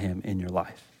glorify him in your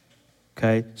life.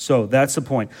 Okay? So that's the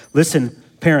point. Listen,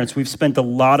 parents, we've spent a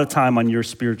lot of time on your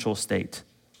spiritual state.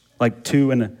 Like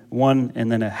 1 and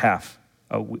then a half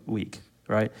a week,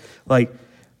 right? But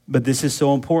this is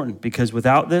so important because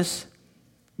without this,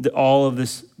 all of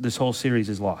this whole series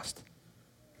is lost.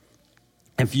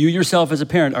 If you yourself as a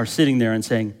parent are sitting there and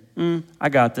saying, I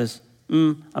got this.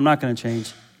 I'm not going to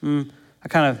change. I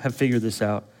kind of have figured this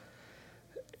out.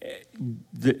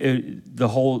 The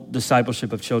whole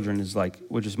discipleship of children is like,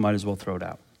 we just might as well throw it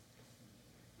out.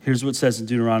 Here's what it says in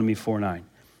Deuteronomy 4:9.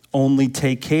 Only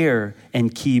take care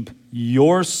and keep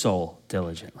your soul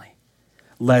diligently,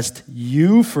 lest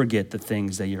you forget the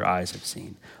things that your eyes have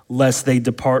seen, lest they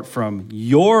depart from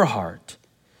your heart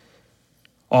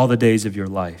all the days of your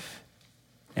life,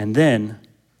 and then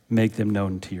make them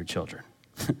known to your children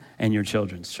and your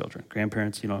children's children.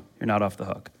 Grandparents, you're not off the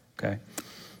hook, okay?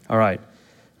 All right.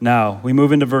 Now, we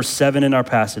move into verse 7 in our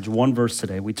passage, one verse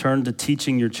today. We turn to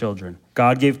teaching your children.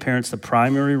 God gave parents the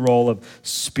primary role of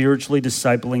spiritually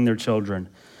discipling their children.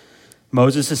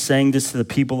 Moses is saying this to the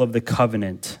people of the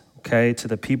covenant, okay, to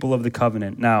the people of the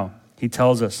covenant. Now, he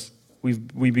tells us,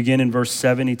 we begin in verse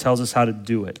 7, he tells us how to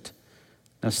do it.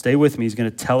 Now, stay with me. He's going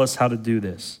to tell us how to do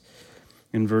this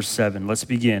in verse 7. Let's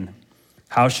begin.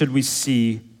 How should we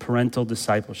see parental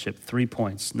discipleship? 3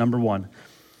 points. Number 1,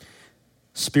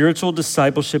 spiritual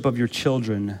discipleship of your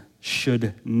children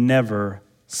should never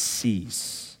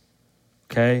cease,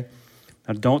 okay?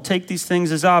 Now, don't take these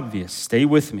things as obvious. Stay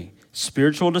with me.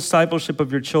 Spiritual discipleship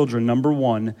of your children, number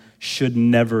 1, should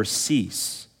never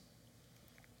cease.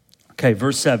 Okay,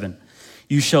 verse 7.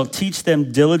 You shall teach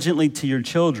them diligently to your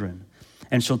children,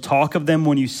 and shall talk of them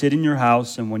when you sit in your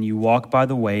house, and when you walk by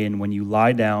the way, and when you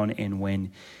lie down, and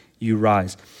when you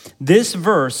rise. This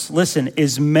verse, listen,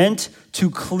 is meant to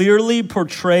clearly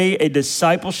portray a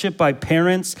discipleship by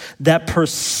parents that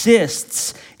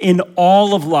persists in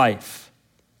all of life.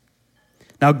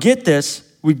 Now get this.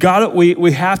 We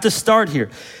have to start here.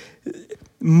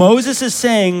 Moses is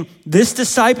saying this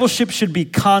discipleship should be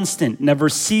constant, never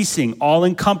ceasing,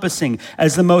 all-encompassing,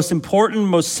 as the most important,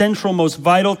 most central, most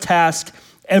vital task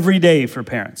every day for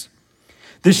parents.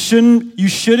 You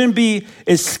shouldn't be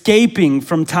escaping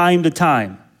from time to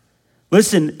time.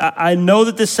 Listen, I know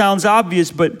that this sounds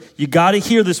obvious, but you got to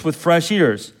hear this with fresh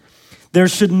ears. There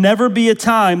should never be a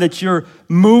time that you're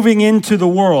moving into the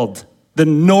world, the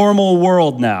normal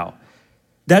world now.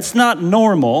 That's not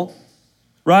normal,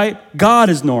 right? God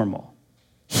is normal.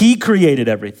 He created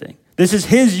everything. This is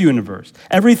his universe.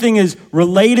 Everything is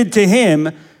related to him,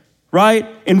 right?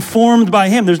 Informed by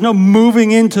him. There's no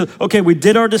moving into, okay, we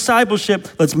did our discipleship.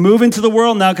 Let's move into the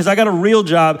world now because I got a real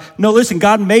job. No, listen,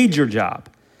 God made your job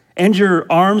and your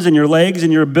arms and your legs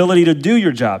and your ability to do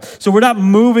your job. So we're not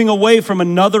moving away from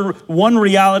one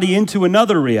reality into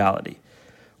another reality.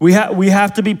 We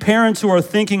have to be parents who are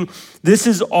thinking this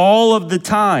is all of the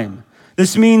time.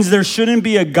 This means there shouldn't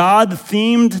be a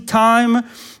God-themed time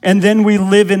and then we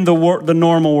live in the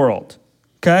normal world,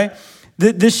 okay?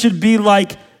 This should be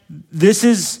like,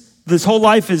 this whole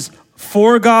life is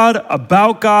for God,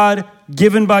 about God,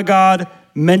 given by God,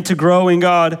 meant to grow in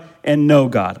God and know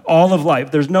God. All of life.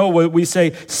 There's no, what we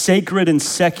say, sacred and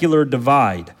secular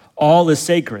divide. All is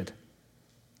sacred.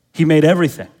 He made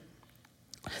everything.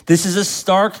 This is a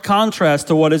stark contrast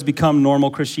to what has become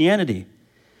normal Christianity.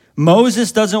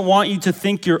 Moses doesn't want you to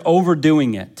think you're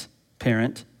overdoing it,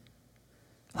 parent.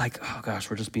 Like, oh gosh,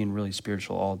 we're just being really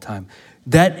spiritual all the time.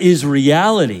 That is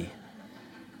reality.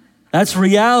 That's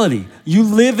reality. You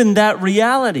live in that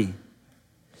reality.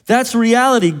 That's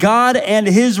reality. God and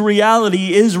his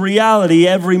reality is reality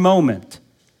every moment.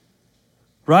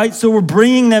 right? So we're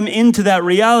bringing them into that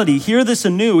reality. Hear this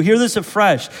anew, hear this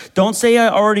afresh. Don't say I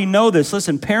already know this.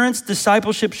 Listen, parents,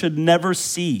 discipleship should never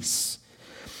cease.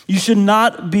 You should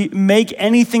not make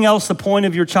anything else the point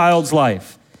of your child's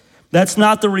life. That's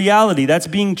not the reality. That's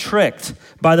being tricked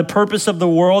by the purpose of the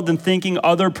world and thinking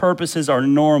other purposes are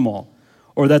normal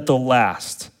or that they'll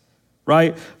last,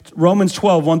 right? Romans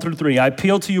 12, 1-3. I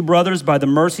appeal to you, brothers, by the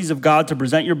mercies of God, to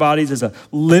present your bodies as a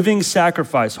living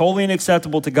sacrifice, holy and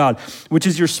acceptable to God, which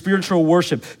is your spiritual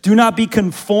worship. Do not be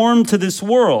conformed to this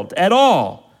world at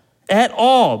all. At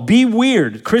all. Be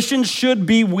weird. Christians should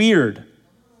be weird.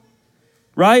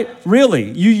 Right? Really.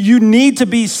 You need to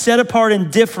be set apart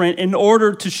and different in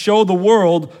order to show the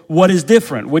world what is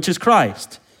different, which is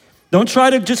Christ. Don't try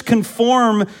to just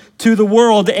conform to the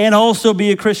world and also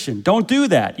be a Christian. Don't do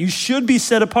that. You should be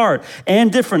set apart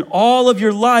and different. All of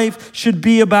your life should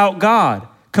be about God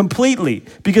completely,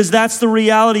 because that's the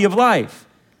reality of life.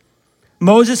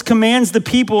 Moses commands the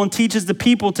people and teaches the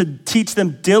people to teach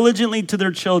them diligently to their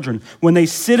children when they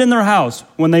sit in their house,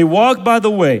 when they walk by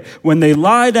the way, when they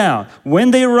lie down,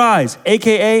 when they rise,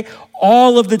 AKA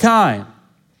all of the time,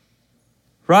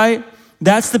 right?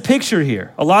 That's the picture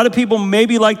here. A lot of people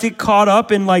maybe like to get caught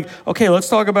up in like, okay, let's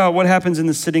talk about what happens in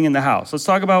the sitting in the house. Let's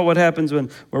talk about what happens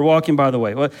when we're walking by the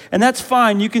way. And that's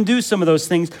fine. You can do some of those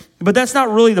things, but that's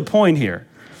not really the point here.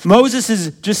 Moses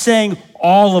is just saying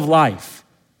all of life.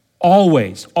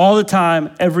 Always, all the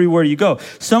time, everywhere you go.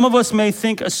 Some of us may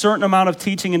think a certain amount of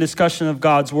teaching and discussion of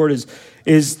God's word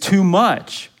is too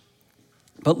much.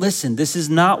 But listen, this is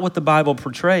not what the Bible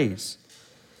portrays.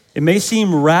 It may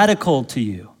seem radical to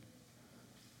you,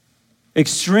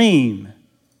 extreme,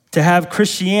 to have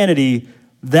Christianity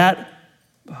that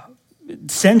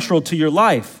central to your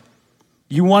life.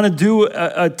 You want to do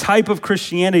a type of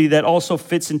Christianity that also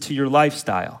fits into your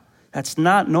lifestyle. That's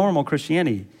not normal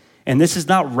Christianity. And this is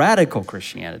not radical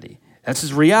Christianity. That's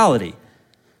his reality,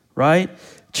 right?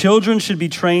 Children should be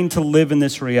trained to live in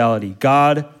this reality.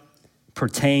 God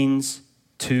pertains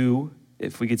to,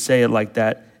 if we could say it like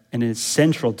that, and is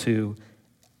central to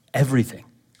everything,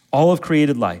 all of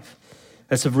created life.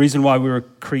 That's the reason why we were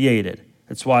created.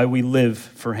 That's why we live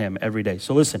for him every day.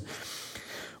 So listen,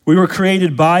 we were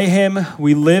created by him.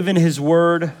 We live in his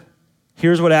word.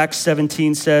 Here's what Acts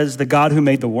 17 says. The God who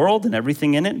made the world and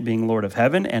everything in it, being Lord of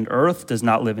heaven and earth, does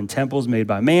not live in temples made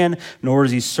by man, nor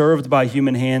is he served by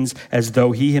human hands as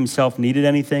though he himself needed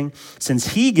anything. Since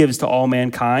he gives to all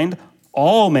mankind,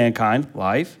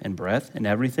 life and breath and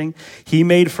everything, he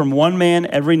made from one man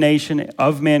every nation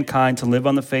of mankind to live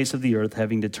on the face of the earth,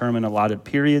 having determined allotted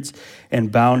periods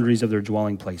and boundaries of their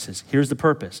dwelling places. Here's the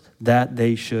purpose, that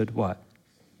they should what?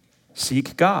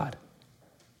 Seek God.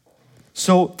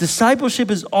 So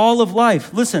discipleship is all of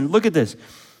life. Listen, look at this.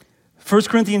 1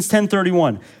 Corinthians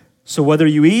 10:31. So whether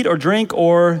you eat or drink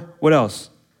or what else?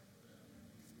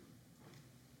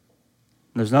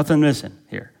 There's nothing missing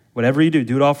here. Whatever you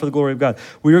do it all for the glory of God.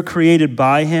 We were created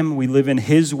by him. We live in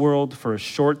his world for a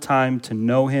short time to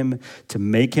know him, to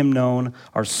make him known.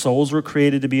 Our souls were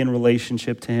created to be in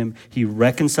relationship to him. He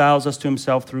reconciles us to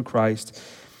himself through Christ.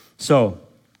 So,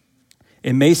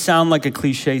 it may sound like a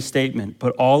cliche statement,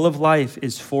 but all of life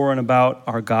is for and about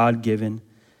our God-given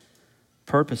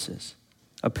purposes.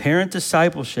 A parent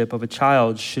discipleship of a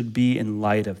child should be in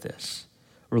light of this,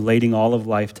 relating all of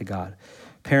life to God.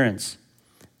 Parents,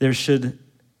 you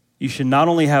should not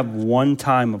only have one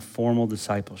time of formal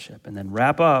discipleship and then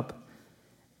wrap up,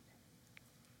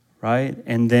 right?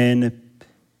 And then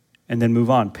move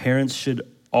on. Parents should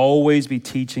always be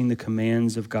teaching the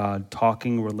commands of God,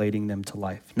 talking, relating them to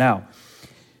life. Now,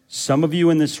 some of you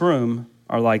in this room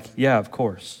are like, yeah, of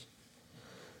course.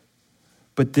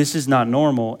 But this is not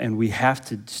normal, and we have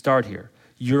to start here.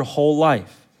 Your whole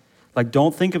life. Like,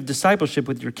 don't think of discipleship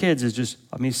with your kids as just,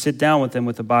 let me sit down with them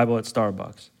with the Bible at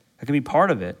Starbucks. That can be part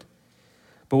of it.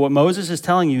 But what Moses is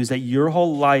telling you is that your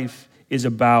whole life is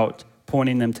about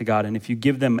pointing them to God. And if you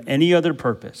give them any other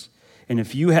purpose, and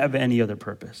if you have any other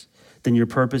purpose, then your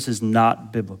purpose is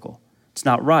not biblical. It's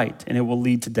not right, and it will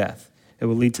lead to death. It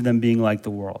will lead to them being like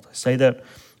the world. I say that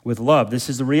with love. This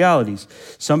is the realities.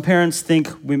 Some parents think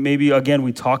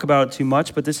we talk about it too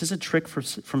much, but this is a trick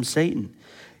from Satan.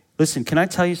 Listen, can I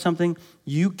tell you something?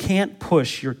 You can't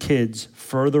push your kids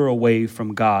further away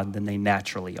from God than they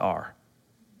naturally are.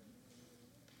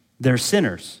 They're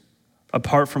sinners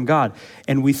apart from God.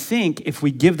 And we think if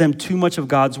we give them too much of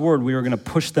God's word, we are going to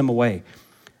push them away.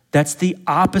 That's the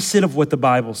opposite of what the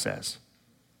Bible says.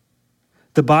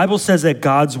 The Bible says that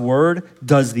God's word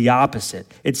does the opposite.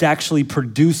 It's actually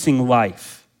producing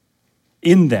life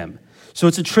in them. So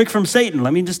it's a trick from Satan.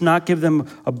 Let me just not give them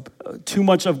too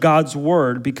much of God's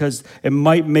word because it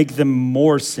might make them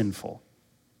more sinful.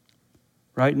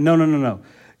 Right? No.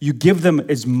 You give them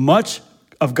as much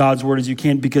of God's word as you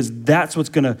can because that's what's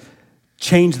going to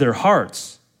change their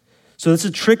hearts. So it's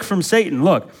a trick from Satan.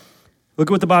 Look at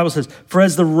what the Bible says. For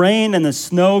as the rain and the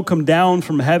snow come down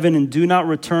from heaven and do not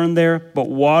return there, but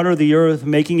water the earth,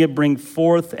 making it bring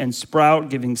forth and sprout,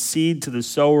 giving seed to the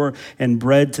sower and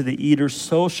bread to the eater,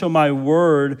 so shall my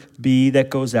word be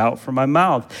that goes out from my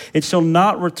mouth. It shall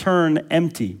not return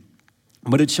empty,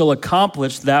 but it shall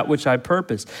accomplish that which I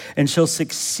purpose, and shall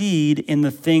succeed in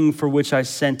the thing for which I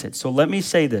sent it. So let me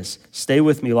say this. Stay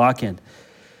with me, lock in.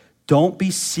 Don't be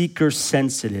seeker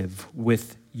sensitive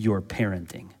with your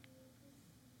parenting.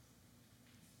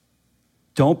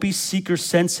 Don't be seeker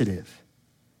sensitive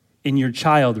in your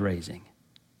child raising.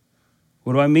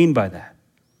 What do I mean by that?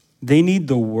 They need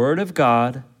the word of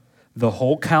God, the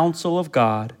whole counsel of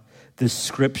God, the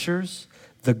scriptures,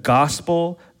 the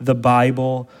gospel, the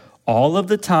Bible, all of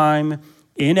the time,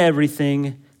 in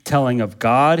everything, telling of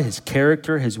God, his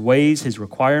character, his ways, his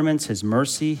requirements, his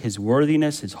mercy, his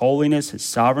worthiness, his holiness, his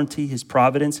sovereignty, his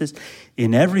providences,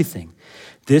 in everything.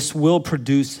 This will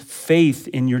produce faith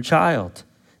in your child.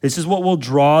 This is what will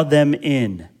draw them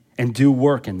in and do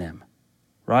work in them,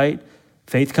 right?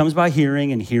 Faith comes by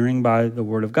hearing and hearing by the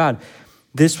word of God.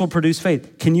 This will produce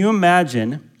faith. Can you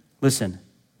imagine, listen,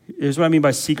 here's what I mean by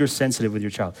seeker sensitive with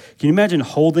your child. Can you imagine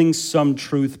holding some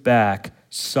truth back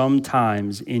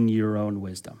sometimes in your own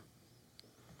wisdom?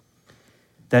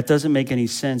 That doesn't make any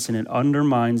sense, and it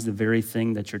undermines the very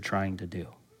thing that you're trying to do.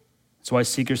 That's why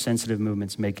seeker sensitive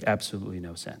movements make absolutely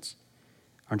no sense.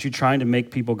 Aren't you trying to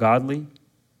make people godly?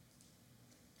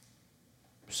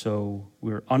 So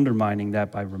we're undermining that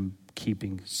by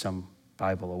keeping some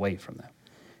Bible away from them.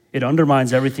 It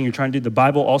undermines everything you're trying to do. The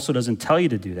Bible also doesn't tell you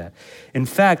to do that. In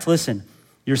fact, listen,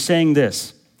 you're saying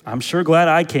this, I'm sure glad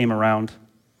I came around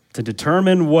to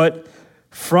determine what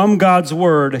from God's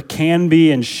word can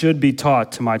be and should be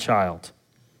taught to my child.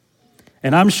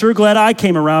 And I'm sure glad I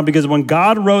came around because when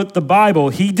God wrote the Bible,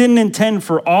 he didn't intend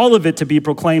for all of it to be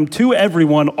proclaimed to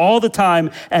everyone all the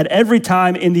time, at every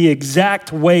time, in the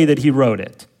exact way that he wrote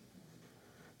it.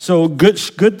 So good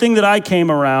thing that I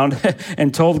came around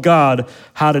and told God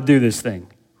how to do this thing,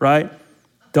 right?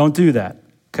 Don't do that,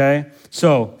 okay?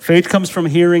 So faith comes from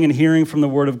hearing and hearing from the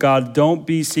word of God. Don't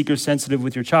be seeker sensitive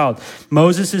with your child.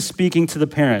 Moses is speaking to the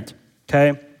parent,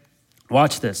 okay?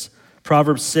 Watch this.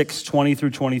 Proverbs 6:20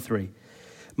 through 23.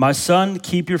 My son,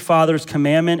 keep your father's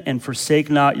commandment and forsake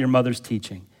not your mother's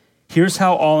teaching. Here's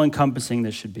how all-encompassing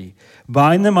this should be.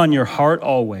 Bind them on your heart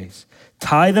always.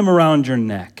 Tie them around your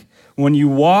neck. When you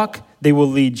walk, they will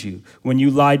lead you. When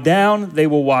you lie down, they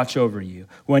will watch over you.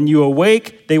 When you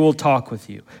awake, they will talk with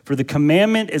you. For the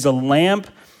commandment is a lamp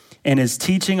and his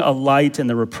teaching a light, and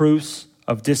the reproofs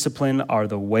of discipline are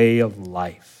the way of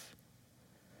life.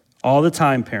 All the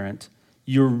time, parent,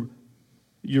 you're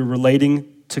relating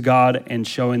to God and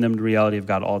showing them the reality of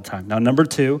God all the time. Now, number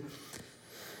 2,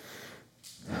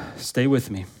 stay with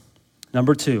me.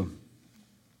 Number 2,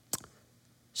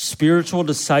 spiritual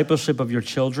discipleship of your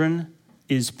children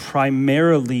is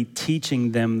primarily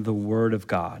teaching them the word of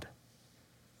God.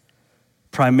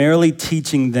 Primarily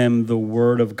teaching them the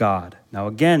word of God. Now,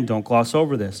 again, don't gloss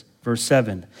over this. Verse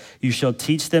 7, you shall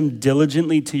teach them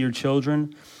diligently to your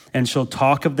children, and shall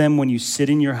talk of them when you sit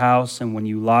in your house, and when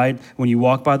you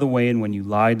walk by the way, and when you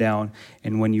lie down,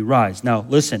 and when you rise. Now,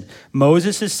 listen,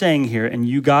 Moses is saying here, and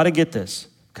you got to get this,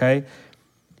 okay?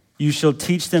 You shall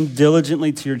teach them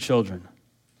diligently to your children.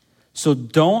 So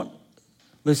don't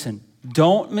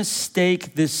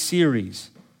mistake this series.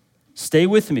 Stay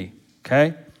with me,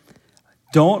 okay?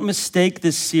 Don't mistake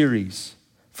this series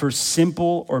for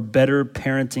simple or better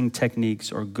parenting techniques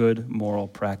or good moral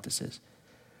practices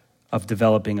of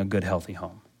developing a good, healthy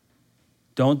home.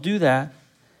 Don't do that.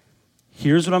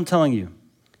 Here's what I'm telling you.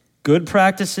 Good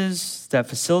practices that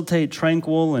facilitate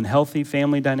tranquil and healthy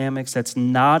family dynamics, that's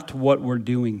not what we're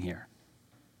doing here.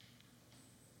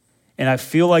 And I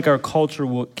feel like our culture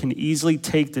can easily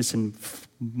take this and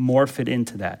morph it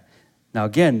into that. Now,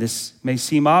 again, this may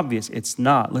seem obvious. It's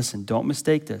not. Listen, don't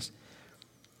mistake this.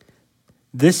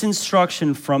 This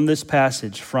instruction from this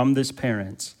passage, from this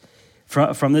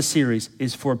series,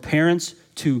 is for parents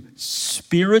to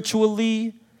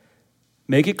spiritually,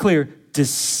 make it clear,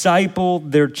 disciple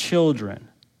their children.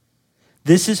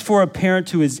 This is for a parent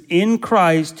who is in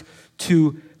Christ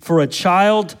for a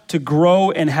child to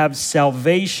grow and have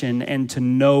salvation and to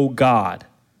know God.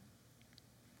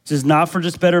 This is not for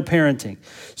just better parenting.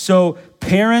 So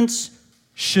parents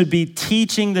should be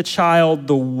teaching the child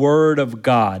the word of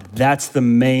God. That's the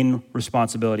main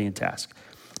responsibility and task.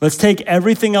 Let's take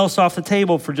everything else off the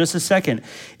table for just a second.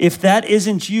 If that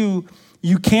isn't you,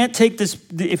 you can't take this,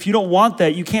 if you don't want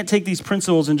that, you can't take these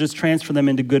principles and just transfer them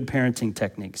into good parenting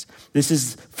techniques. This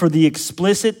is for the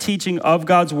explicit teaching of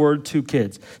God's word to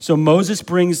kids. So Moses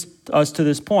brings us to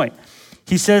this point.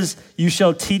 He says, you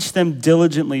shall teach them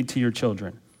diligently to your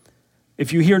children.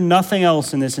 If you hear nothing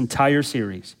else in this entire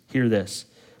series, hear this.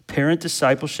 Parent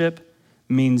discipleship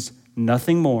means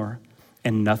nothing more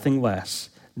and nothing less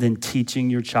than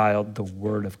teaching your child the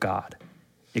word of God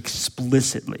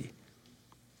explicitly.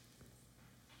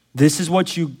 This is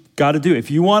what you got to do. If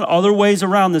you want other ways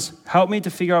around this, help me to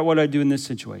figure out what I do in this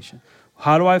situation.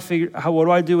 What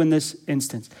do I do in this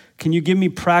instance? Can you give me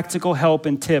practical help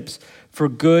and tips for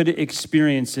good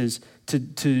experiences to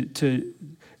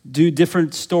do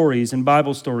different stories and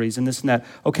Bible stories and this and that?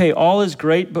 Okay, all is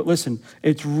great, but listen,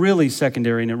 it's really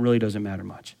secondary and it really doesn't matter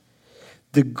much.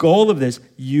 The goal of this,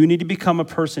 you need to become a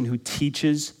person who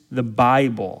teaches the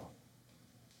Bible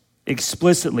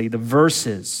explicitly, the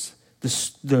verses,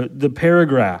 the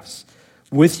paragraphs,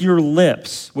 with your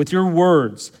lips, with your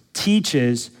words,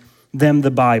 teaches them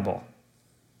the Bible.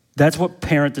 That's what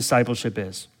parent discipleship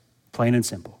is, plain and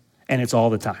simple. And it's all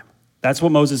the time. That's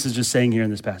what Moses is just saying here in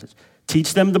this passage.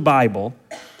 Teach them the Bible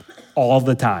all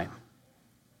the time.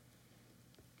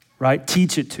 Right?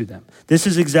 Teach it to them. This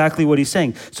is exactly what he's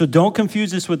saying. So don't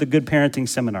confuse this with a good parenting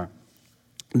seminar.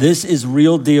 This is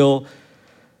real deal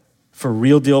for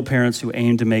real deal parents who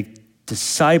aim to make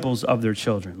disciples of their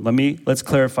children. Let's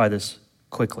clarify this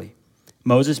quickly.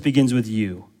 Moses begins with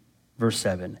you, verse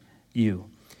 7. You.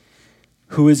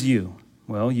 Who is you?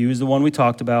 Well, you is the one we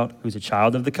talked about, who's a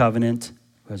child of the covenant,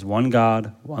 who has one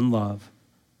God, one love,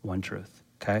 one truth.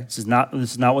 Okay? This is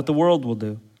not what the world will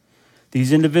do.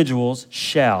 These individuals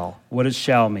shall. What does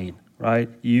shall mean? Right?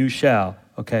 You shall.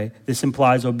 Okay? This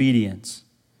implies obedience.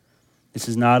 This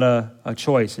is not a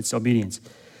choice, it's obedience.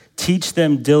 Teach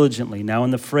them diligently. Now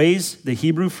in the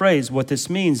Hebrew phrase, what this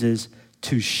means is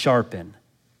to sharpen.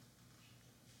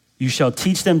 You shall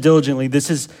teach them diligently. This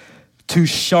is to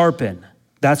sharpen.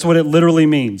 That's what it literally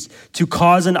means. To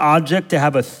cause an object to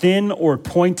have a thin or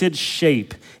pointed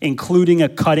shape, including a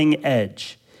cutting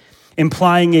edge,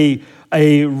 implying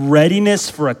a readiness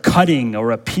for a cutting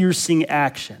or a piercing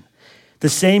action. The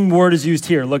same word is used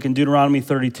here. Look in Deuteronomy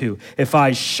 32. If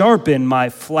I sharpen my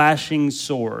flashing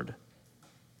sword.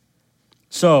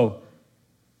 So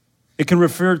it can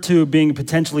refer to being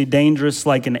potentially dangerous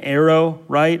like an arrow,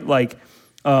 right? Like,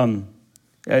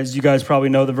 as you guys probably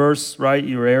know the verse, right?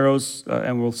 Your arrows,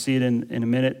 and we'll see it in a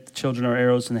minute. Children are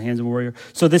arrows in the hands of a warrior.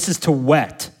 So this is to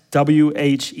whet.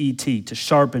 W-H-E-T, to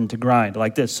sharpen, to grind,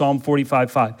 like this, Psalm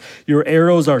 45:5. Your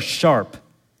arrows are sharp,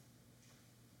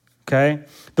 okay?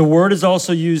 The word is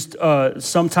also used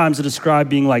sometimes to describe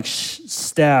being like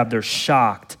stabbed or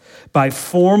shocked by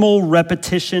formal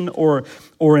repetition or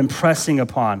impressing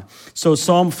upon. So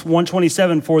Psalm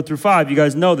 127, 4-5, you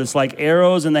guys know this, like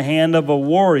arrows in the hand of a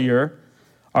warrior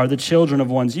are the children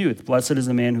of one's youth. Blessed is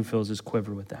the man who fills his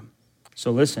quiver with them.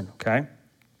 So listen, okay?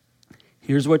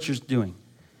 Here's what you're doing.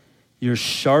 You're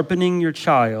sharpening your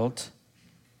child,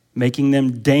 making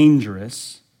them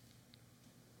dangerous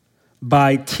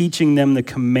by teaching them the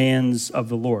commands of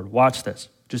the Lord. Watch this.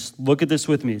 Just look at this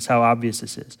with me. It's how obvious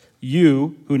this is.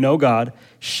 You, who know God,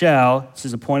 shall, this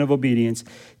is a point of obedience,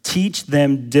 teach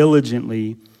them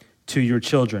diligently to your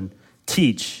children.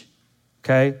 Teach,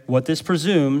 okay? What this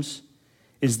presumes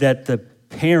is that the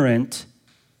parent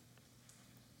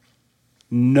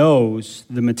knows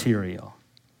the material.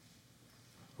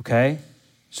 Okay?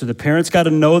 So the parents got to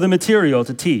know the material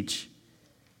to teach.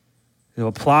 They'll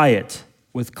apply it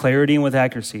with clarity and with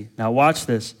accuracy. Now watch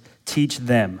this. Teach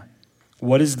them.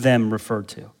 What is them referred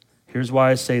to? Here's why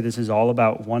I say this is all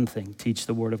about one thing. Teach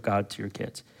the word of God to your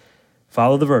kids.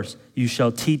 Follow the verse. You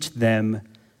shall teach them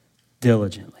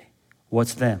diligently.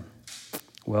 What's them?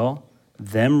 Well,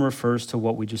 them refers to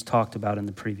what we just talked about in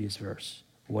the previous verse.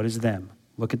 What is them?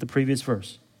 Look at the previous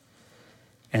verse.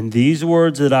 And these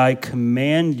words that I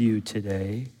command you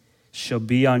today shall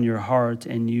be on your heart,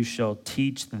 and you shall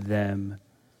teach them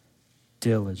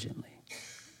diligently.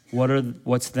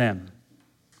 What's them?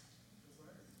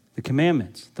 The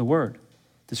commandments, the word,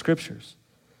 the scriptures.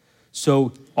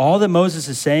 So all that Moses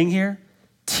is saying here,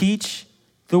 teach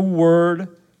the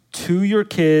word to your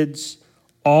kids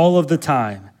all of the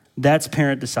time. That's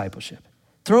parent discipleship.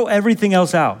 Throw everything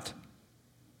else out.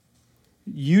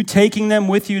 You taking them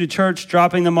with you to church,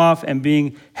 dropping them off and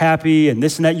being happy and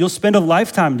this and that, you'll spend a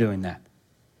lifetime doing that.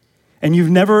 And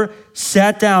you've never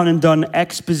sat down and done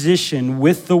exposition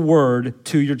with the word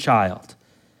to your child.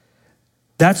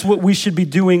 That's what we should be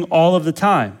doing all of the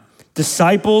time.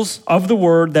 Disciples of the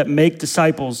word that make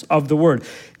disciples of the word.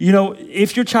 You know,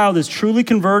 if your child is truly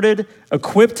converted,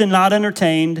 equipped and not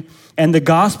entertained, and the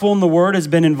gospel and the word has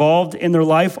been involved in their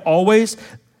life always,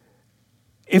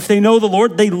 if they know the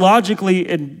Lord, they logically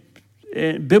and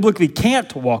biblically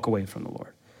can't walk away from the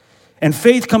Lord. And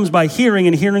faith comes by hearing,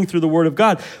 and hearing through the word of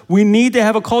God. We need to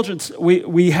have a culture.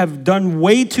 We have done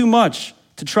way too much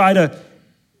to try to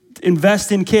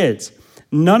invest in kids.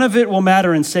 None of it will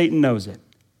matter, and Satan knows it.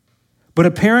 But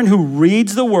a parent who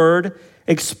reads the word,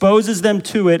 exposes them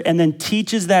to it, and then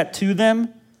teaches that to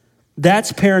them,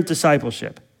 that's parent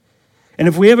discipleship. And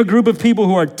if we have a group of people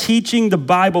who are teaching the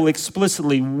Bible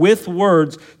explicitly with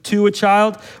words to a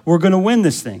child, we're going to win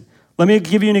this thing. Let me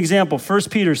give you an example. 1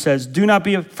 Peter says,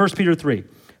 1 Peter 3,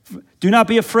 do not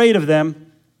be afraid of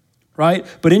them, right?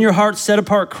 But in your heart, set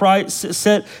apart Christ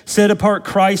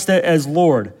as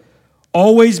Lord,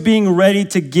 always being ready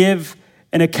to give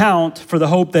an account for the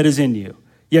hope that is in you.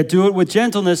 Yet do it with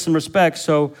gentleness and respect,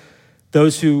 so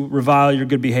those who revile your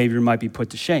good behavior might be put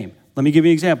to shame. Let me give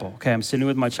you an example. Okay, I'm sitting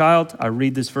with my child. I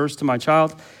read this verse to my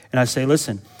child, and I say,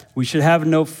 listen, we should have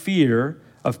no fear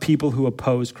of people who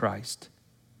oppose Christ,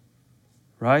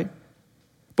 right?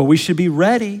 But we should be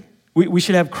ready. We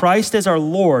should have Christ as our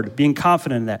Lord, being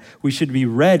confident in that. We should be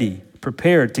ready,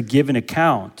 prepared to give an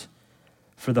account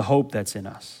for the hope that's in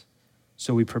us.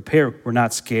 So we prepare. We're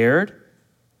not scared.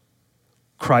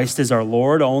 Christ is our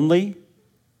Lord only.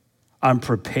 I'm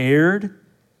prepared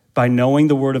by knowing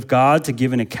the word of God to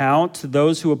give an account to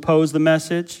those who oppose the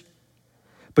message,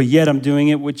 but yet I'm doing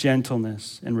it with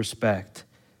gentleness and respect,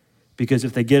 because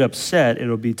if they get upset,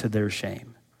 it'll be to their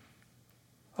shame.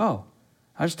 Oh,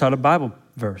 I just taught a Bible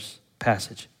verse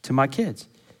passage to my kids,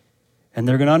 and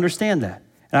they're going to understand that.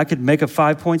 And I could make a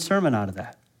 5-point sermon out of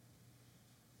that,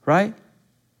 right?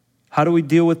 How do we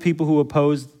deal with people who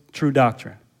oppose true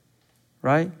doctrine?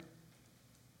 Right?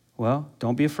 Well,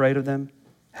 don't be afraid of them.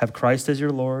 Have Christ as your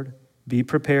Lord. Be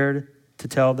prepared to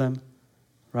tell them,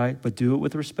 right? But do it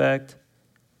with respect,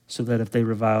 so that if they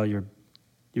revile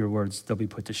your words, they'll be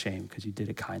put to shame because you did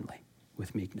it kindly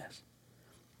with meekness.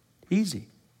 Easy.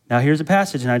 Now here's a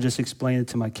passage, and I just explained it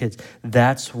to my kids.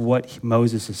 That's what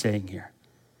Moses is saying here.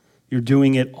 You're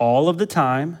doing it all of the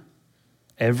time,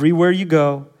 everywhere you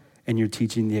go, and you're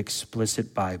teaching the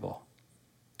explicit Bible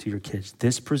to your kids.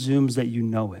 This presumes that you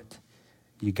know it.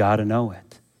 You got to know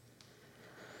it.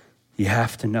 You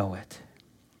have to know it.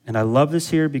 And I love this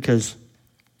here because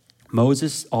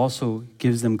Moses also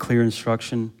gives them clear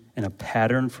instruction and a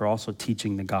pattern for also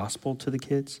teaching the gospel to the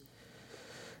kids.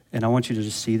 And I want you to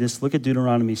just see this. Look at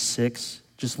Deuteronomy 6.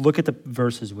 Just look at the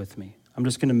verses with me. I'm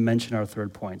just going to mention our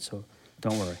third point, so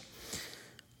don't worry.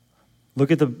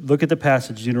 Look at the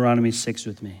passage, Deuteronomy 6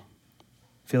 with me.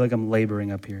 I feel like I'm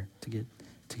laboring up here to get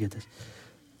this.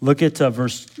 Look at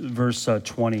verse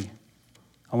 20.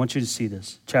 I want you to see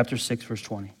this. Chapter 6, verse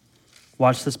 20.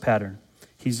 Watch this pattern.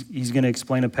 He's going to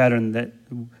explain a pattern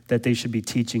that they should be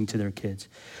teaching to their kids.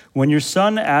 When your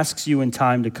son asks you in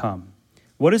time to come,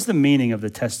 what is the meaning of the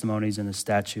testimonies and the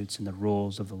statutes and the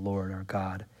rules of the Lord our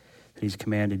God that he's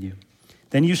commanded you?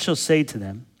 Then you shall say to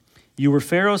them, you were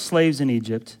Pharaoh's slaves in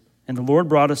Egypt, and the Lord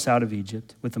brought us out of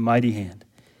Egypt with a mighty hand.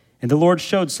 And the Lord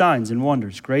showed signs and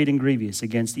wonders, great and grievous,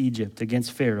 against Egypt,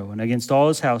 against Pharaoh, and against all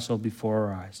his household before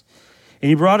our eyes. And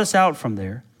he brought us out from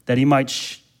there, that he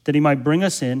might bring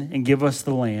us in and give us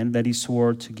the land that he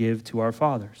swore to give to our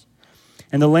fathers.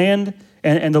 And the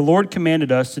Lord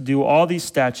commanded us to do all these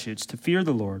statutes, to fear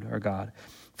the Lord our God,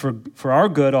 for our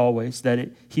good always, that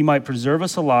he might preserve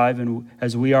us alive, and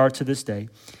as we are to this day.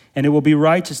 And it will be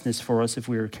righteousness for us if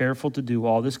we are careful to do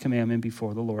all this commandment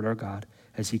before the Lord our God,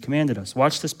 as he commanded us.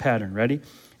 Watch this pattern. Ready?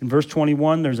 In verse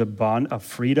 21, there's a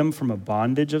freedom from a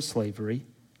bondage of slavery.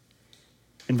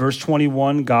 In verse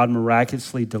 21, God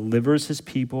miraculously delivers his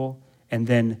people and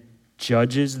then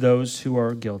judges those who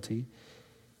are guilty.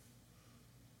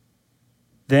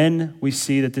 Then we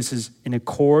see that this is in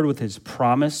accord with his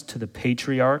promise to the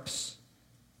patriarchs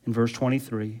in verse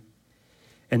 23.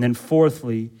 And then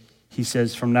fourthly, he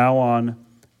says, from now on,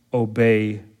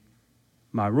 obey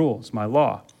my rules, my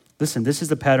law. Listen, this is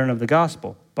the pattern of the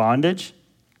gospel. Bondage,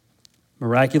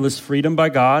 miraculous freedom by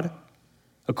God,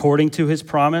 according to his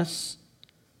promise,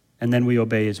 and then we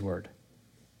obey his word.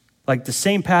 Like the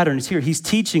same pattern is here. He's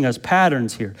teaching us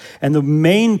patterns here. And the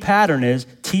main pattern is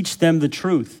teach them the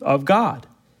truth of God,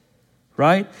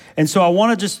 right? And so I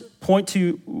want to just point to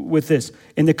you with this.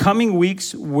 In the coming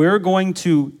weeks, we're going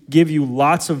to give you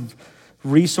lots of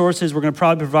resources. We're going to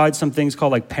probably provide some things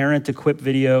called like parent equip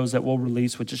videos that we'll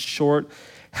release with just short,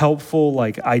 helpful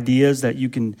like ideas that you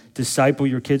can disciple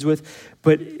your kids with.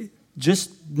 But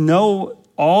just know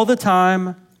all the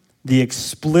time the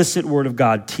explicit word of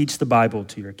God. Teach the Bible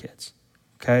to your kids,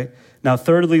 okay? Now,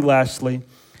 thirdly, lastly,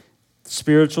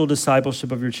 spiritual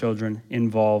discipleship of your children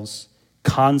involves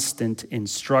constant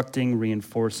instructing,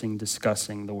 reinforcing,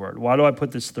 discussing the word. Why do I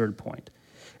put this third point?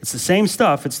 It's the same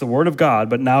stuff. It's the word of God,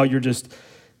 but now you're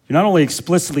not only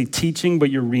explicitly teaching, but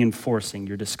you're reinforcing,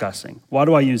 you're discussing. Why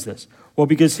do I use this? Well,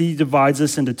 because he divides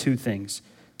this into two things,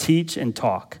 teach and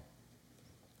talk.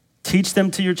 Teach them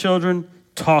to your children,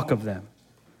 talk of them.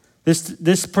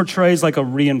 This portrays like a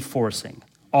reinforcing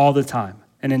all the time,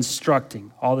 and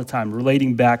instructing all the time,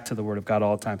 relating back to the word of God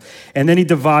all the time. And then he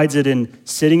divides it in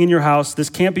sitting in your house.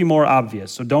 This can't be more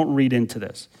obvious, so don't read into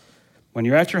this. When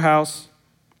you're at your house,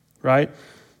 right?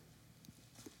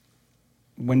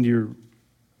 When you're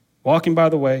walking by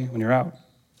the way, when you're out.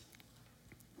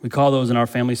 We call those in our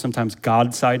family sometimes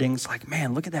God sightings. Like,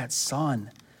 man, look at that sun.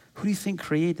 Who do you think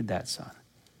created that sun?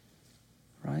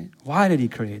 Right? Why did he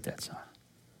create that sun?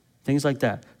 Things like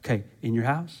that. Okay, in your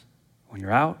house, when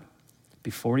you're out,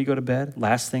 before you go to bed,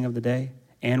 last thing of the day,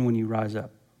 and when you rise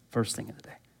up, first thing of the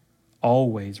day.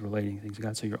 Always relating things to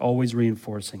God. So you're always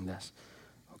reinforcing this,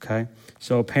 okay?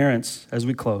 So parents, as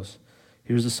we close,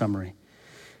 here's a summary.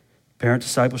 Parent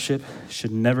discipleship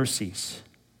should never cease.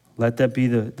 Let that be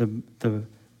the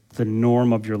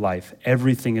norm of your life.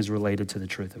 Everything is related to the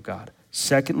truth of God.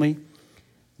 Secondly,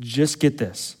 just get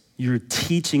this. You're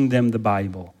teaching them the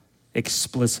Bible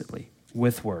explicitly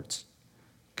with words,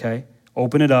 okay?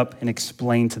 Open it up and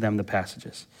explain to them the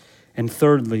passages. And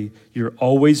thirdly, you're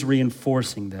always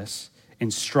reinforcing this,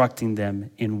 instructing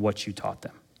them in what you taught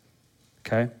them.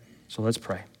 Okay? So let's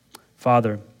pray.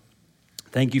 Father,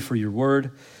 thank you for your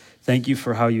word. Thank you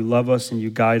for how you love us and you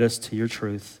guide us to your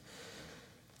truth.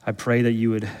 I pray that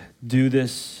you would do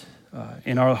this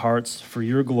in our hearts for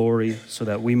your glory so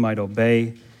that we might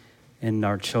obey and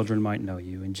our children might know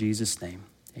you. In Jesus' name,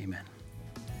 amen.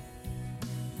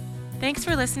 Thanks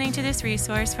for listening to this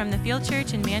resource from the Field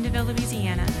Church in Mandeville,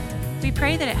 Louisiana. We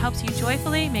pray that it helps you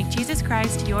joyfully make Jesus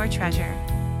Christ your treasure.